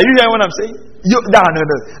 Are you hearing what I'm saying? No.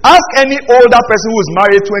 Ask any older person who is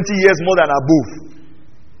married 20 years more than above.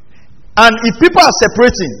 And if people are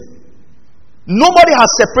separating, nobody has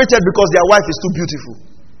separated because their wife is too beautiful.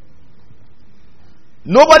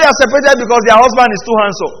 Nobody has separated because their husband is too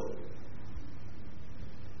handsome.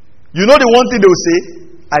 You know the one thing they will say?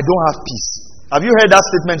 I don't have peace. Have you heard that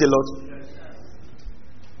statement a lot?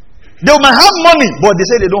 They might have money, but they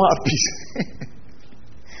say they don't have peace.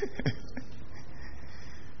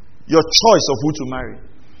 Your choice of who to marry.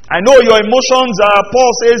 I know your emotions are,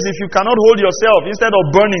 Paul says, if you cannot hold yourself, instead of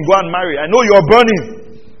burning, go and marry. I know you are burning.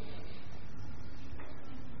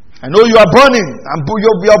 I know you are burning.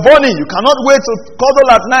 You are burning. You cannot wait to cuddle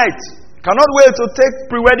at night. Cannot wait to take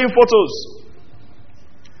pre-wedding photos.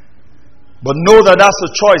 But know that that's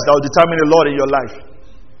a choice that will determine a lot in your life.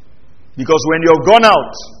 Because when you have gone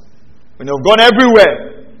out, when you have gone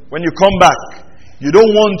everywhere, when you come back, you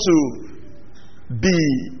don't want to be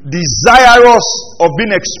desirous of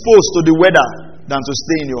being exposed to the weather than to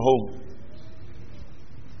stay in your home.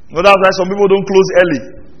 You know, that's why some people don't close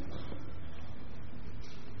early.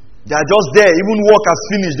 They are just there. Even work has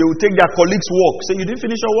finished. They will take their colleagues' work. Say, you didn't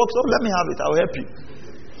finish your work, so let me have it. I'll help you.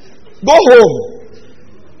 Go home.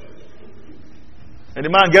 And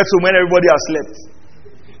the man gets home when everybody has slept.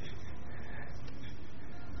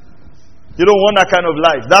 You don't want that kind of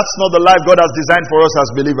life. That's not the life God has designed for us as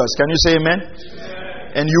believers. Can you say amen?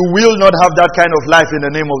 Amen. And you will not have that kind of life in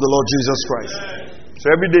the name of the Lord Jesus Christ. Amen. So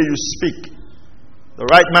every day you speak, the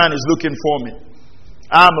right man is looking for me.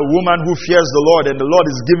 I'm a woman who fears the Lord, and the Lord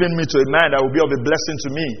is giving me to a man that will be of a blessing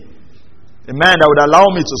to me. A man that would allow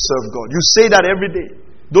me to serve God. You say that every day.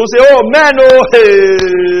 Don't say, oh man, oh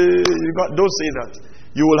hey. Don't say that.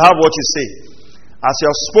 You will have what you say. As you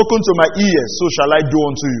have spoken to my ears, so shall I do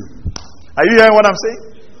unto you. Are you hearing what I'm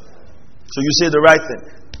saying? So you say the right thing.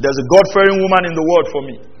 There's a God-fearing woman in the world for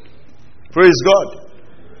me. Praise God.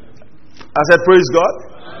 I said, praise God.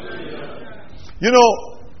 You know,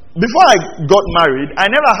 before I got married, I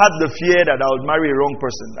never had the fear that I would marry a wrong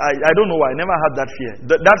person. I don't know why. I never had that fear.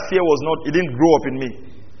 That fear was not, it didn't grow up in me.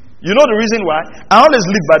 You know the reason why? I always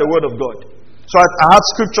lived by the word of God. So I had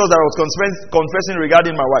scriptures that I was confessing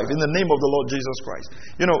regarding my wife in the name of the Lord Jesus Christ.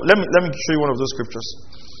 You know, let me show you one of those scriptures.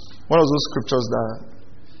 One of those scriptures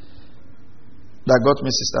that got me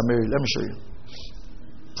Sister Mary. Let me show you.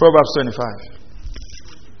 Proverbs 25,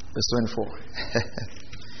 verse 24.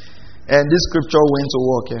 And this scripture went to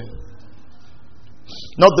work here.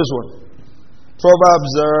 Not this one.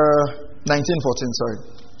 Proverbs 19:14, sorry.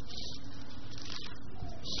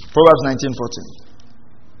 Proverbs 19:14.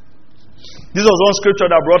 This was one scripture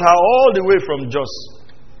that brought her all the way from Jos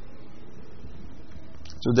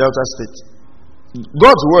to Delta State.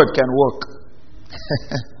 God's word can work.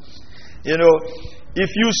 You know,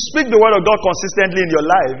 if you speak the word of God consistently in your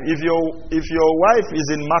life, if your wife is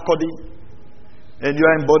in Makurdi and you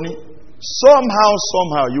are in Bonny,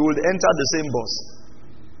 somehow you will enter the same bus.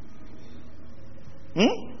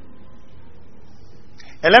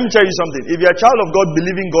 And let me tell you something. If you're a child of God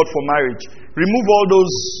believing God for marriage, remove all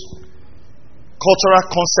those cultural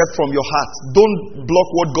concepts from your heart. Don't block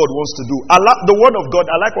what God wants to do. The word of God,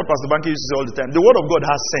 I like what Pastor Banky used to say all the time. The word of God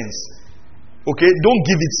has sense. Okay? Don't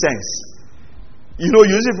give it sense. You know,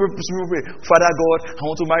 you usually pray, Father God, I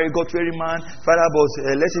want to marry a God-fearing man. Father, but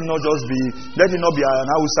let him not be an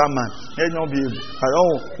Hausa man. Let him not be, I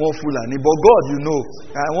don't want Fulani. But God, you know,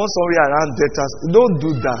 I want somebody around Delta. Don't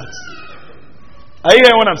do that. Are you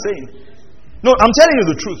hearing what I'm saying? No, I'm telling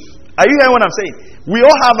you the truth. Are you hearing what I'm saying? We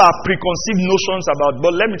all have our preconceived notions about,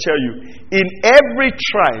 but let me tell you, in every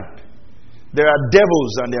tribe, there are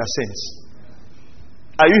devils and there are saints.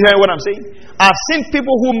 Are you hearing what I'm saying? I've seen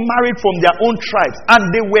people who married from their own tribes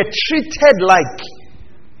and they were treated like,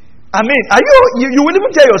 I mean, you will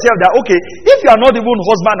even tell yourself that, okay, if you are not even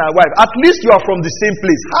husband and wife, at least you are from the same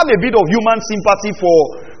place. Have a bit of human sympathy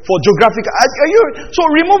for geographic. So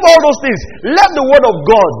remove all those things. Let the word of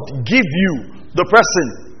God give you the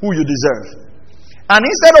person who you deserve. And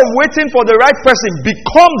instead of waiting for the right person,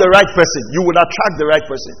 become the right person. You will attract the right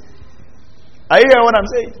person. Are you hearing what I'm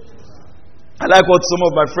saying? I like what some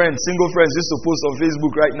of my friends, single friends, used to post on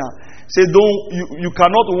Facebook right now. Say, you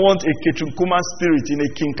cannot want a Ketunkuman spirit in a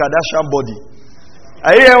Kim Kardashian body.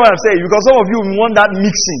 Are you hearing what I'm saying? Because some of you want that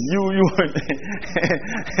mixing. Are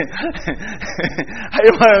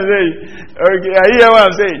you what I'm saying? Okay, are you hearing what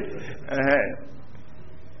I'm saying?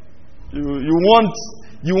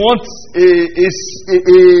 You want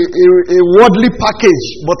a worldly package,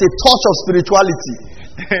 but a touch of spirituality.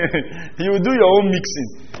 You will do your own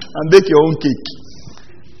mixing and bake your own cake.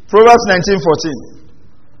 Proverbs 19:14.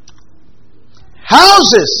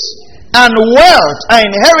 Houses and wealth are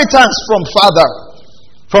inheritance from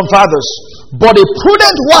fathers, but a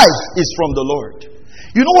prudent wife is from the Lord.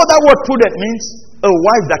 You know what that word prudent means? A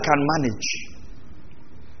wife that can manage.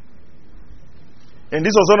 And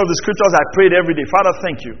this was one of the scriptures I prayed every day. Father,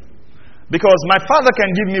 thank you. Because my father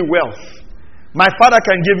can give me wealth. My father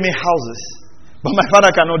can give me houses. But my father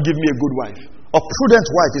cannot give me a good wife. A prudent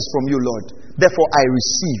wife is from you, Lord. Therefore, I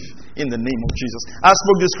receive in the name of Jesus. I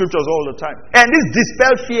spoke these scriptures all the time. And this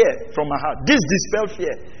dispelled fear from my heart. This dispelled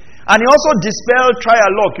fear. And it also dispelled trial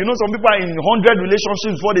luck. You know, some people are in 100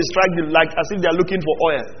 relationships before they strike the like as if they are looking for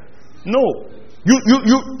oil. No.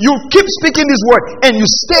 You keep speaking this word and you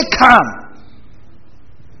stay calm.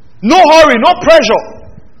 No hurry, no pressure.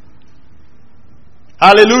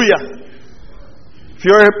 Hallelujah.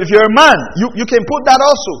 If you're a man, you can put that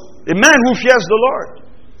also. A man who fears the Lord.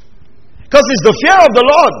 Because it's the fear of the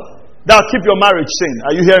Lord that will keep your marriage sane.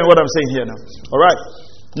 Are you hearing what I'm saying here now? Alright.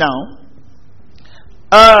 Now,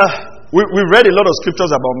 we read a lot of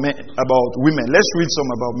scriptures about men, about women. Let's read some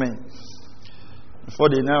about men. Before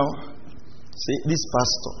they now say, this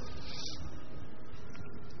pastor.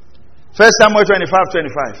 1 Samuel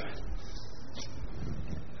 25:25.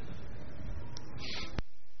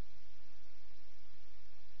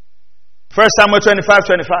 1 Samuel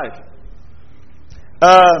 25:25.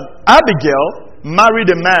 Abigail married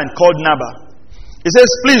a man called Nabal. He says,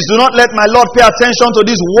 please do not let my Lord pay attention to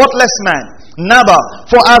this worthless man, Nabal.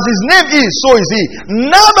 For as his name is, so is he.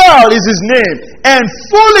 Nabal is his name, and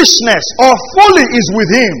foolishness or folly is with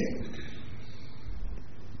him.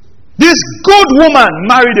 This good woman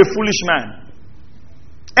married a foolish man.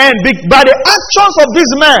 And by the actions of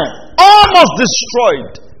this man, almost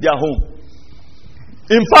destroyed their home.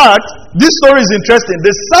 In fact, this story is interesting.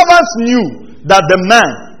 The servants knew that the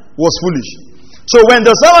man was foolish. So when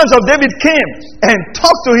the servants of David came and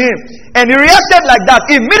talked to him, and he reacted like that,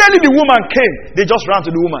 immediately the woman came. They just ran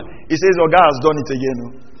to the woman. He says, "Oh, God has done it again.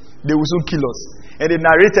 No? They will soon kill us." And they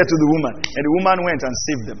narrated to the woman. And the woman went and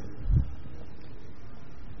saved them.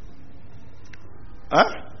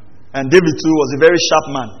 Huh? And David too was a very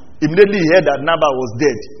sharp man. Immediately he heard that Nabal was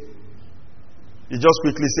dead. He just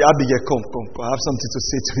quickly said, "Abigail, come. I have something to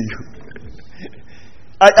say to you."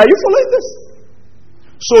 Are you following this?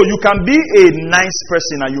 So you can be a nice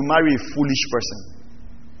person and you marry a foolish person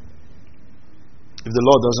if the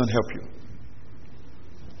Lord doesn't help you.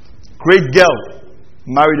 Great girl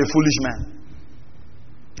married a foolish man.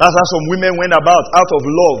 That's how some women went about out of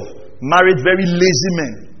love, married very lazy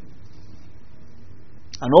men.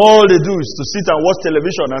 And all they do is to sit and watch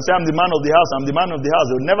television and say, "I'm the man of the house, I'm the man of the house."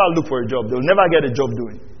 They'll never look for a job. They'll never get a job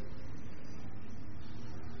doing.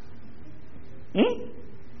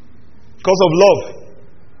 Because of love.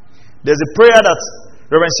 There's a prayer that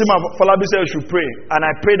Reverend Simon Falabi said you should pray. And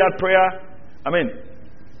I prayed that prayer. I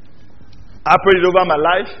prayed it over my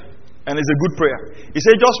life. And it's a good prayer. He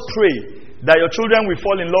said, just pray that your children will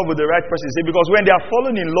fall in love with the right person. He said, because when they are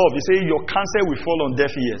falling in love, he said, your cancer will fall on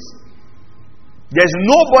deaf ears. There's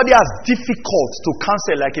nobody as difficult to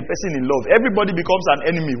cancel like a person in love. Everybody becomes an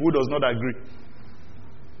enemy who does not agree.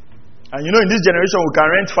 And in this generation, we can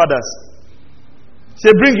rent fathers. Say,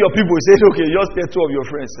 bring your people. He said, okay, just tell two of your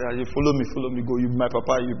friends. You follow me, go. You be my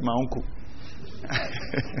papa, you be my uncle.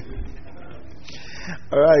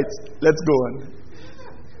 All right, let's go on.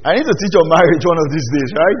 I need to teach on marriage one of these days,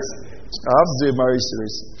 right? I have to do a marriage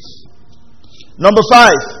series. Number 5,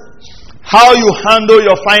 how you handle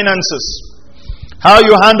your finances. How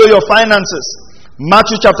you handle your finances.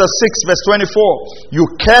 Matthew chapter 6, verse 24. You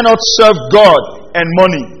cannot serve God and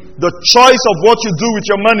money. The choice of what you do with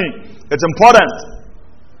your money, it's important.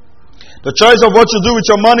 The choice of what you do with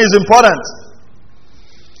your money is important.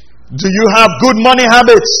 Do you have good money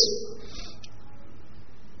habits?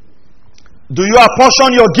 Do you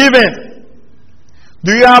apportion your giving?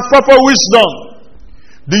 Do you have proper wisdom?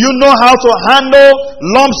 Do you know how to handle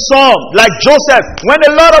lump sum like Joseph? When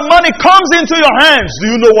a lot of money comes into your hands,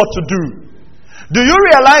 do you know what to do? Do you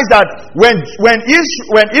realize that when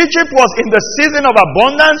Egypt was in the season of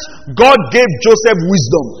abundance, God gave Joseph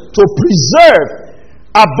wisdom to preserve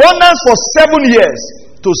abundance for 7 years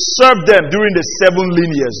to serve them during the 7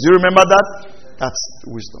 lean years. Do you remember that? That's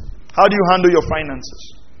wisdom. How do you handle your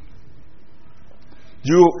finances?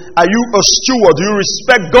 Are you a steward? Do you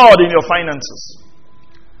respect God in your finances?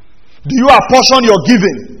 Do you apportion your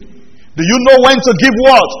giving? Do you know when to give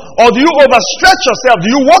what? Or do you overstretch yourself? Do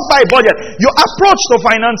you work by a budget? Your approach to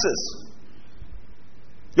finances.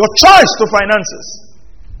 Your choice to finances.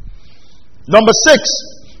 Number 6,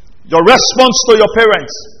 your response to your parents.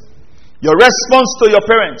 Your response to your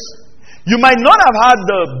parents. You might not have had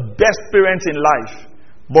the best parents in life,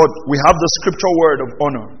 but we have the scripture word of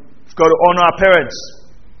honor. You've got to honor our parents.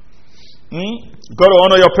 You've got to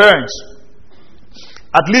honor your parents.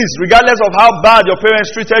 At least, regardless of how bad your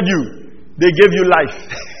parents treated you, they gave you life.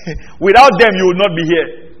 Without them, you would not be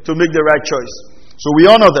here to make the right choice. So we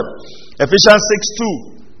honor them. Ephesians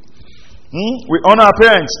 6:2. We honor our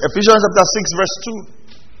parents. Ephesians chapter 6 verse 2.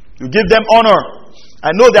 You give them honor.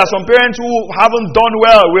 I know there are some parents who haven't done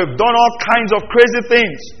well. We've done all kinds of crazy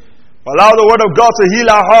things. Allow the word of God to heal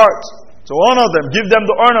our hearts. So honor them. Give them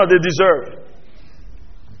the honor they deserve.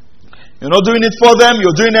 You're not doing it for them.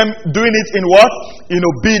 You're doing it in what? In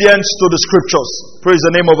obedience to the scriptures. Praise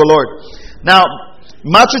the name of the Lord. Now,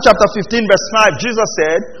 Matthew chapter 15 verse 5, Jesus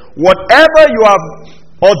said, whatever you have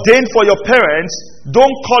ordained for your parents,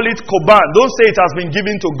 don't call it Koban. Don't say it has been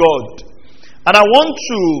given to God. And I want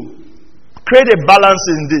to create a balance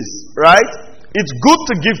in this, right? It's good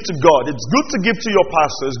to give to God. It's good to give to your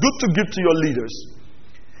pastor. It's good to give to your leaders.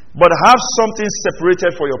 But have something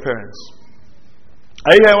separated for your parents.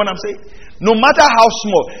 Are you hearing what I'm saying? No matter how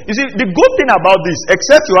small. You see, the good thing about this,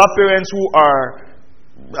 except you have parents who are,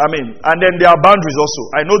 and then there are boundaries also.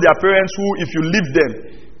 I know there are parents who, if you leave them,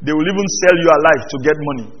 they will even sell you alive to get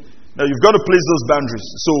money. Now, you've got to place those boundaries.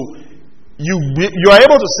 So, you are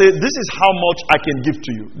able to say, this is how much I can give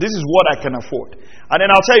to you. This is what I can afford. And then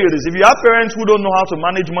I'll tell you this. If you have parents who don't know how to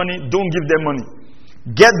manage money, don't give them money.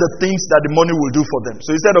 get the things that the money will do for them.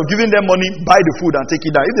 So instead of giving them money, buy the food and take it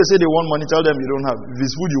down. If they say they want money, tell them you don't have. If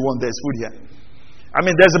it's food you want, there's food here. I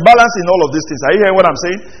mean, there's a balance in all of these things. Are you hearing what I'm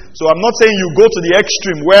saying? So I'm not saying you go to the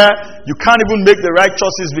extreme where you can't even make the right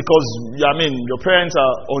choices because, your parents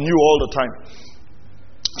are on you all the time.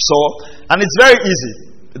 So, and it's very easy.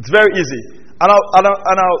 It's very easy. And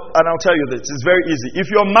I'll tell you this. It's very easy. If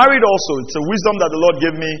you're married also, it's a wisdom that the Lord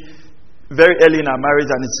gave me very early in our marriage,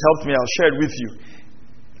 and it's helped me. I'll share it with you.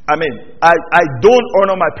 I don't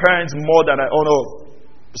honor my parents more than I honor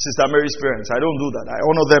Sister Mary's parents. I don't do that. I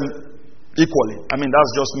honor them equally.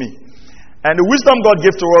 That's just me. And the wisdom God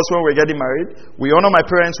gave to us when we're getting married, we honor my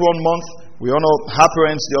parents 1 month, we honor her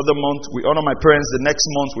parents the other month, we honor my parents the next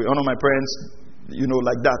month, we honor my parents,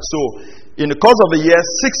 like that. So, in the course of a year,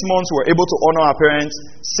 6 months we're able to honor our parents,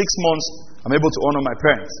 6 months I'm able to honor my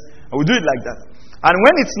parents. And we do it like that. And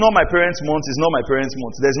when it's not my parents' month, it's not my parents'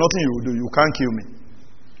 month. There's nothing you will do. You can't kill me.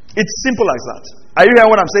 It's simple as that. Are you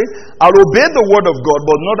hearing what I'm saying? I'll obey the word of God,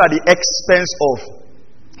 but not at the expense of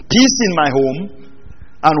peace in my home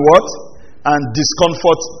and what? And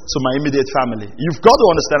discomfort to my immediate family. You've got to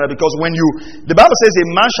understand that, because the Bible says a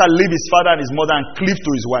man shall leave his father and his mother and cleave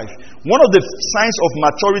to his wife. One of the signs of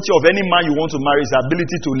maturity of any man you want to marry is the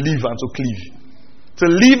ability to live and to cleave. To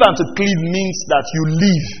live and to cleave means that you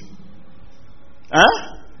live.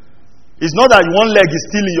 It's not that one leg is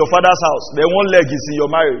still in your father's house, then one leg is in your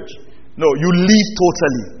marriage. No, you live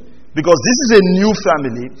totally. Because this is a new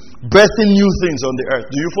family, birthing new things on the earth.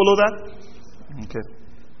 Do you follow that? Okay.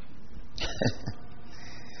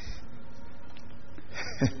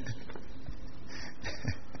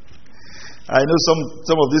 I know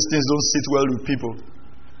some of these things don't sit well with people.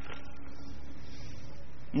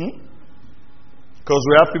 Because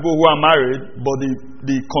we have people who are married, but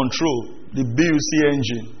the control, the BUC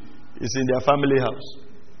engine, is in their family house.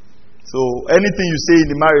 So anything you say in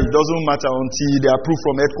the marriage doesn't matter until they approve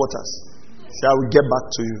from headquarters. Say, I will get back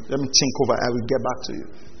to you. Let me think over. I will get back to you.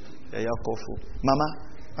 Yeah, you're careful. Mama,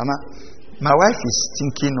 my wife is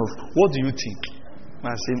thinking of, what do you think?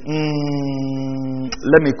 I say,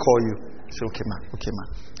 let me call you. Say, okay, ma.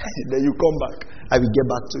 Then you come back. I will get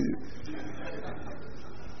back to you.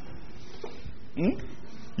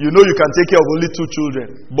 You know you can take care of only 2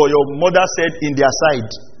 children, but your mother said in their side,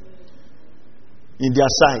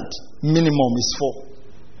 minimum is 4.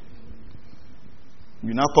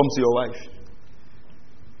 You now come to your wife.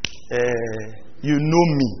 You know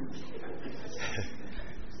me.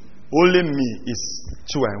 Only me is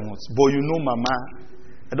 2 I want. But you know Mama.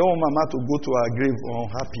 I don't want Mama to go to her grave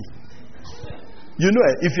unhappy. You know,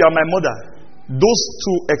 if you are my mother, those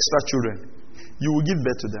 2 extra children, you will give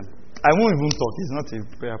birth to them. I won't even talk. It's not a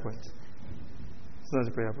prayer point. It's not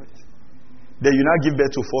a prayer point. Then you now give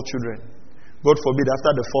birth to 4 children. God forbid,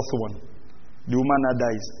 after the 4th one, the woman now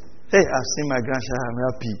dies. Hey, I've seen my grandchild, I'm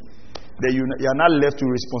happy. Then you are now left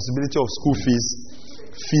with responsibility of school fees,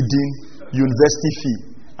 feeding, university fee.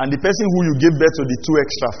 And the person who you gave birth to the 2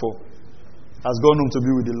 extra for has gone home to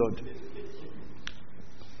be with the Lord.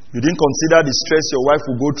 You didn't consider the stress your wife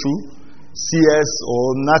will go through, CS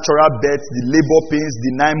or natural birth, the labor pains,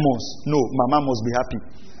 the 9 months. No, Mama must be happy.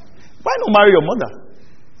 Why not marry your mother?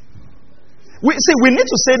 We need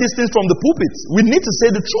to say these things from the pulpit. We need to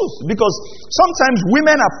say the truth, because sometimes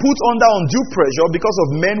women are put under undue pressure because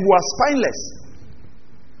of men who are spineless.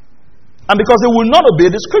 And because they will not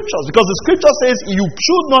obey the scriptures. Because the scripture says you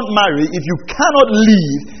should not marry if you cannot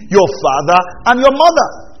leave your father and your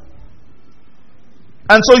mother.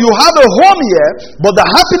 And so you have a home here, but the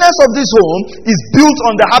happiness of this home is built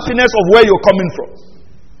on the happiness of where you're coming from.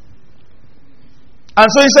 And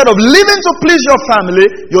so instead of living to please your family,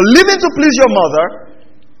 you're living to please your mother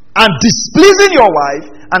and displeasing your wife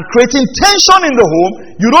and creating tension in the home.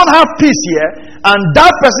 You don't have peace here, and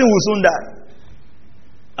that person will soon die.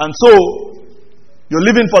 And so you're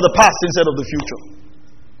living for the past instead of the future.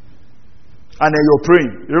 And then you're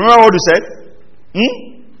praying. You remember what you said?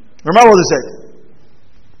 Remember what you said?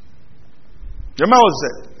 Remember what you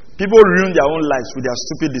said? People ruin their own lives with their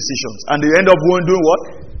stupid decisions, and they end up doing what?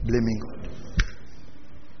 Blaming God.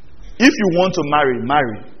 If you want to marry,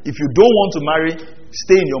 marry. If you don't want to marry,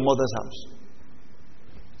 stay in your mother's house.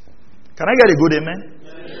 Can I get a good amen?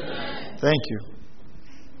 Amen. Thank you.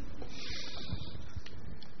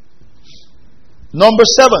 Number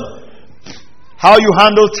 7, how you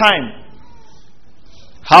handle time.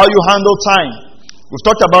 How you handle time. We've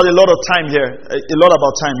talked about a lot about time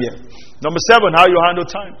here. Number 7, how you handle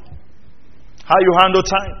time. How you handle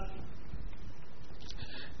time.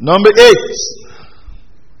 Number 8,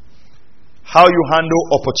 how you handle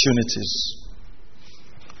opportunities.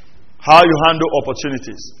 how you handle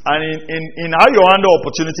opportunities. And in how you handle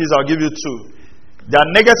opportunities, I'll give you two. There are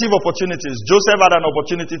negative opportunities. Joseph had an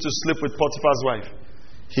opportunity to sleep with Potiphar's wife.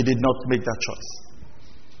 He did not make that choice.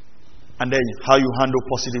 And then how you handle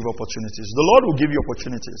positive opportunities. The Lord will give you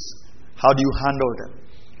opportunities. How do you handle them?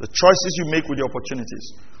 The choices you make with the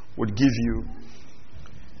opportunities would give you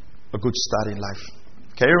a good start in life.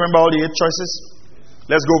 Can you remember all the 8 choices?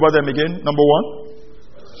 Let's go over them again. Number 1,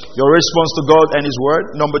 your response to God and His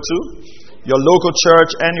Word. Number 2, your local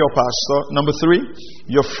church and your pastor. Number 3,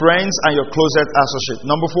 your friends and your closet associate.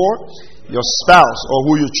 Number 4, your spouse or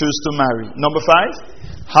who you choose to marry. Number 5,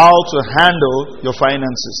 how to handle your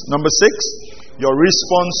finances. Number 6, your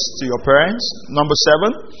response to your parents. Number 7,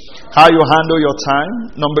 how you handle your time.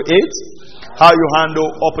 Number 8, how you handle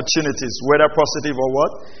opportunities, whether positive or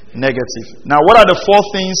what? Negative. Now, what are the 4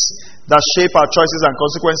 things that shape our choices and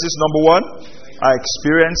consequences? Number 1, our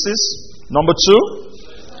experiences. Number 2,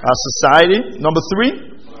 our society. Number 3,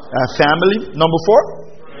 our family. Number 4,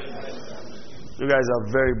 you guys are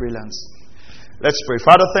very brilliant. Let's pray.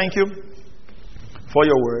 Father, thank you for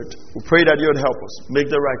your word. We pray that you would help us make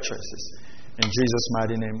the right choices. In Jesus'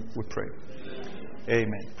 mighty name we pray.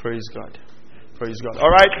 Amen. Praise God. Praise God. All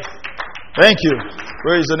right. Thank you.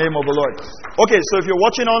 Praise the name of the Lord. Okay, so if you're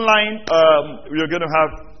watching online, you're going to have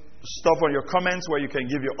stuff on your comments where you can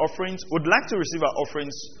give your offerings. Would like to receive our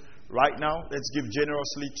offerings right now. Let's give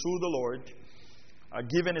generously to the Lord. Our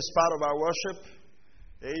giving is part of our worship.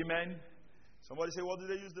 Amen. Somebody say, what do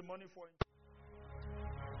they use the money for?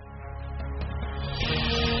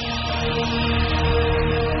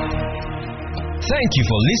 Thank you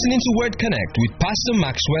for listening to Word Connect with Pastor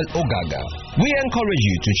Maxwell Ogaga. We encourage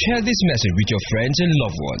you to share this message with your friends and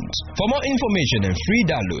loved ones. For more information and free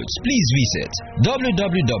downloads, please visit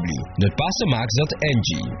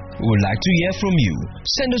www.pastormax.ng. We would like to hear from you.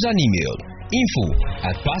 Send us an email,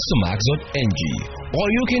 info@pastormax.ng, or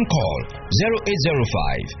you can call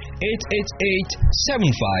 0805 888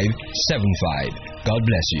 7575. God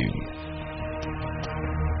bless you.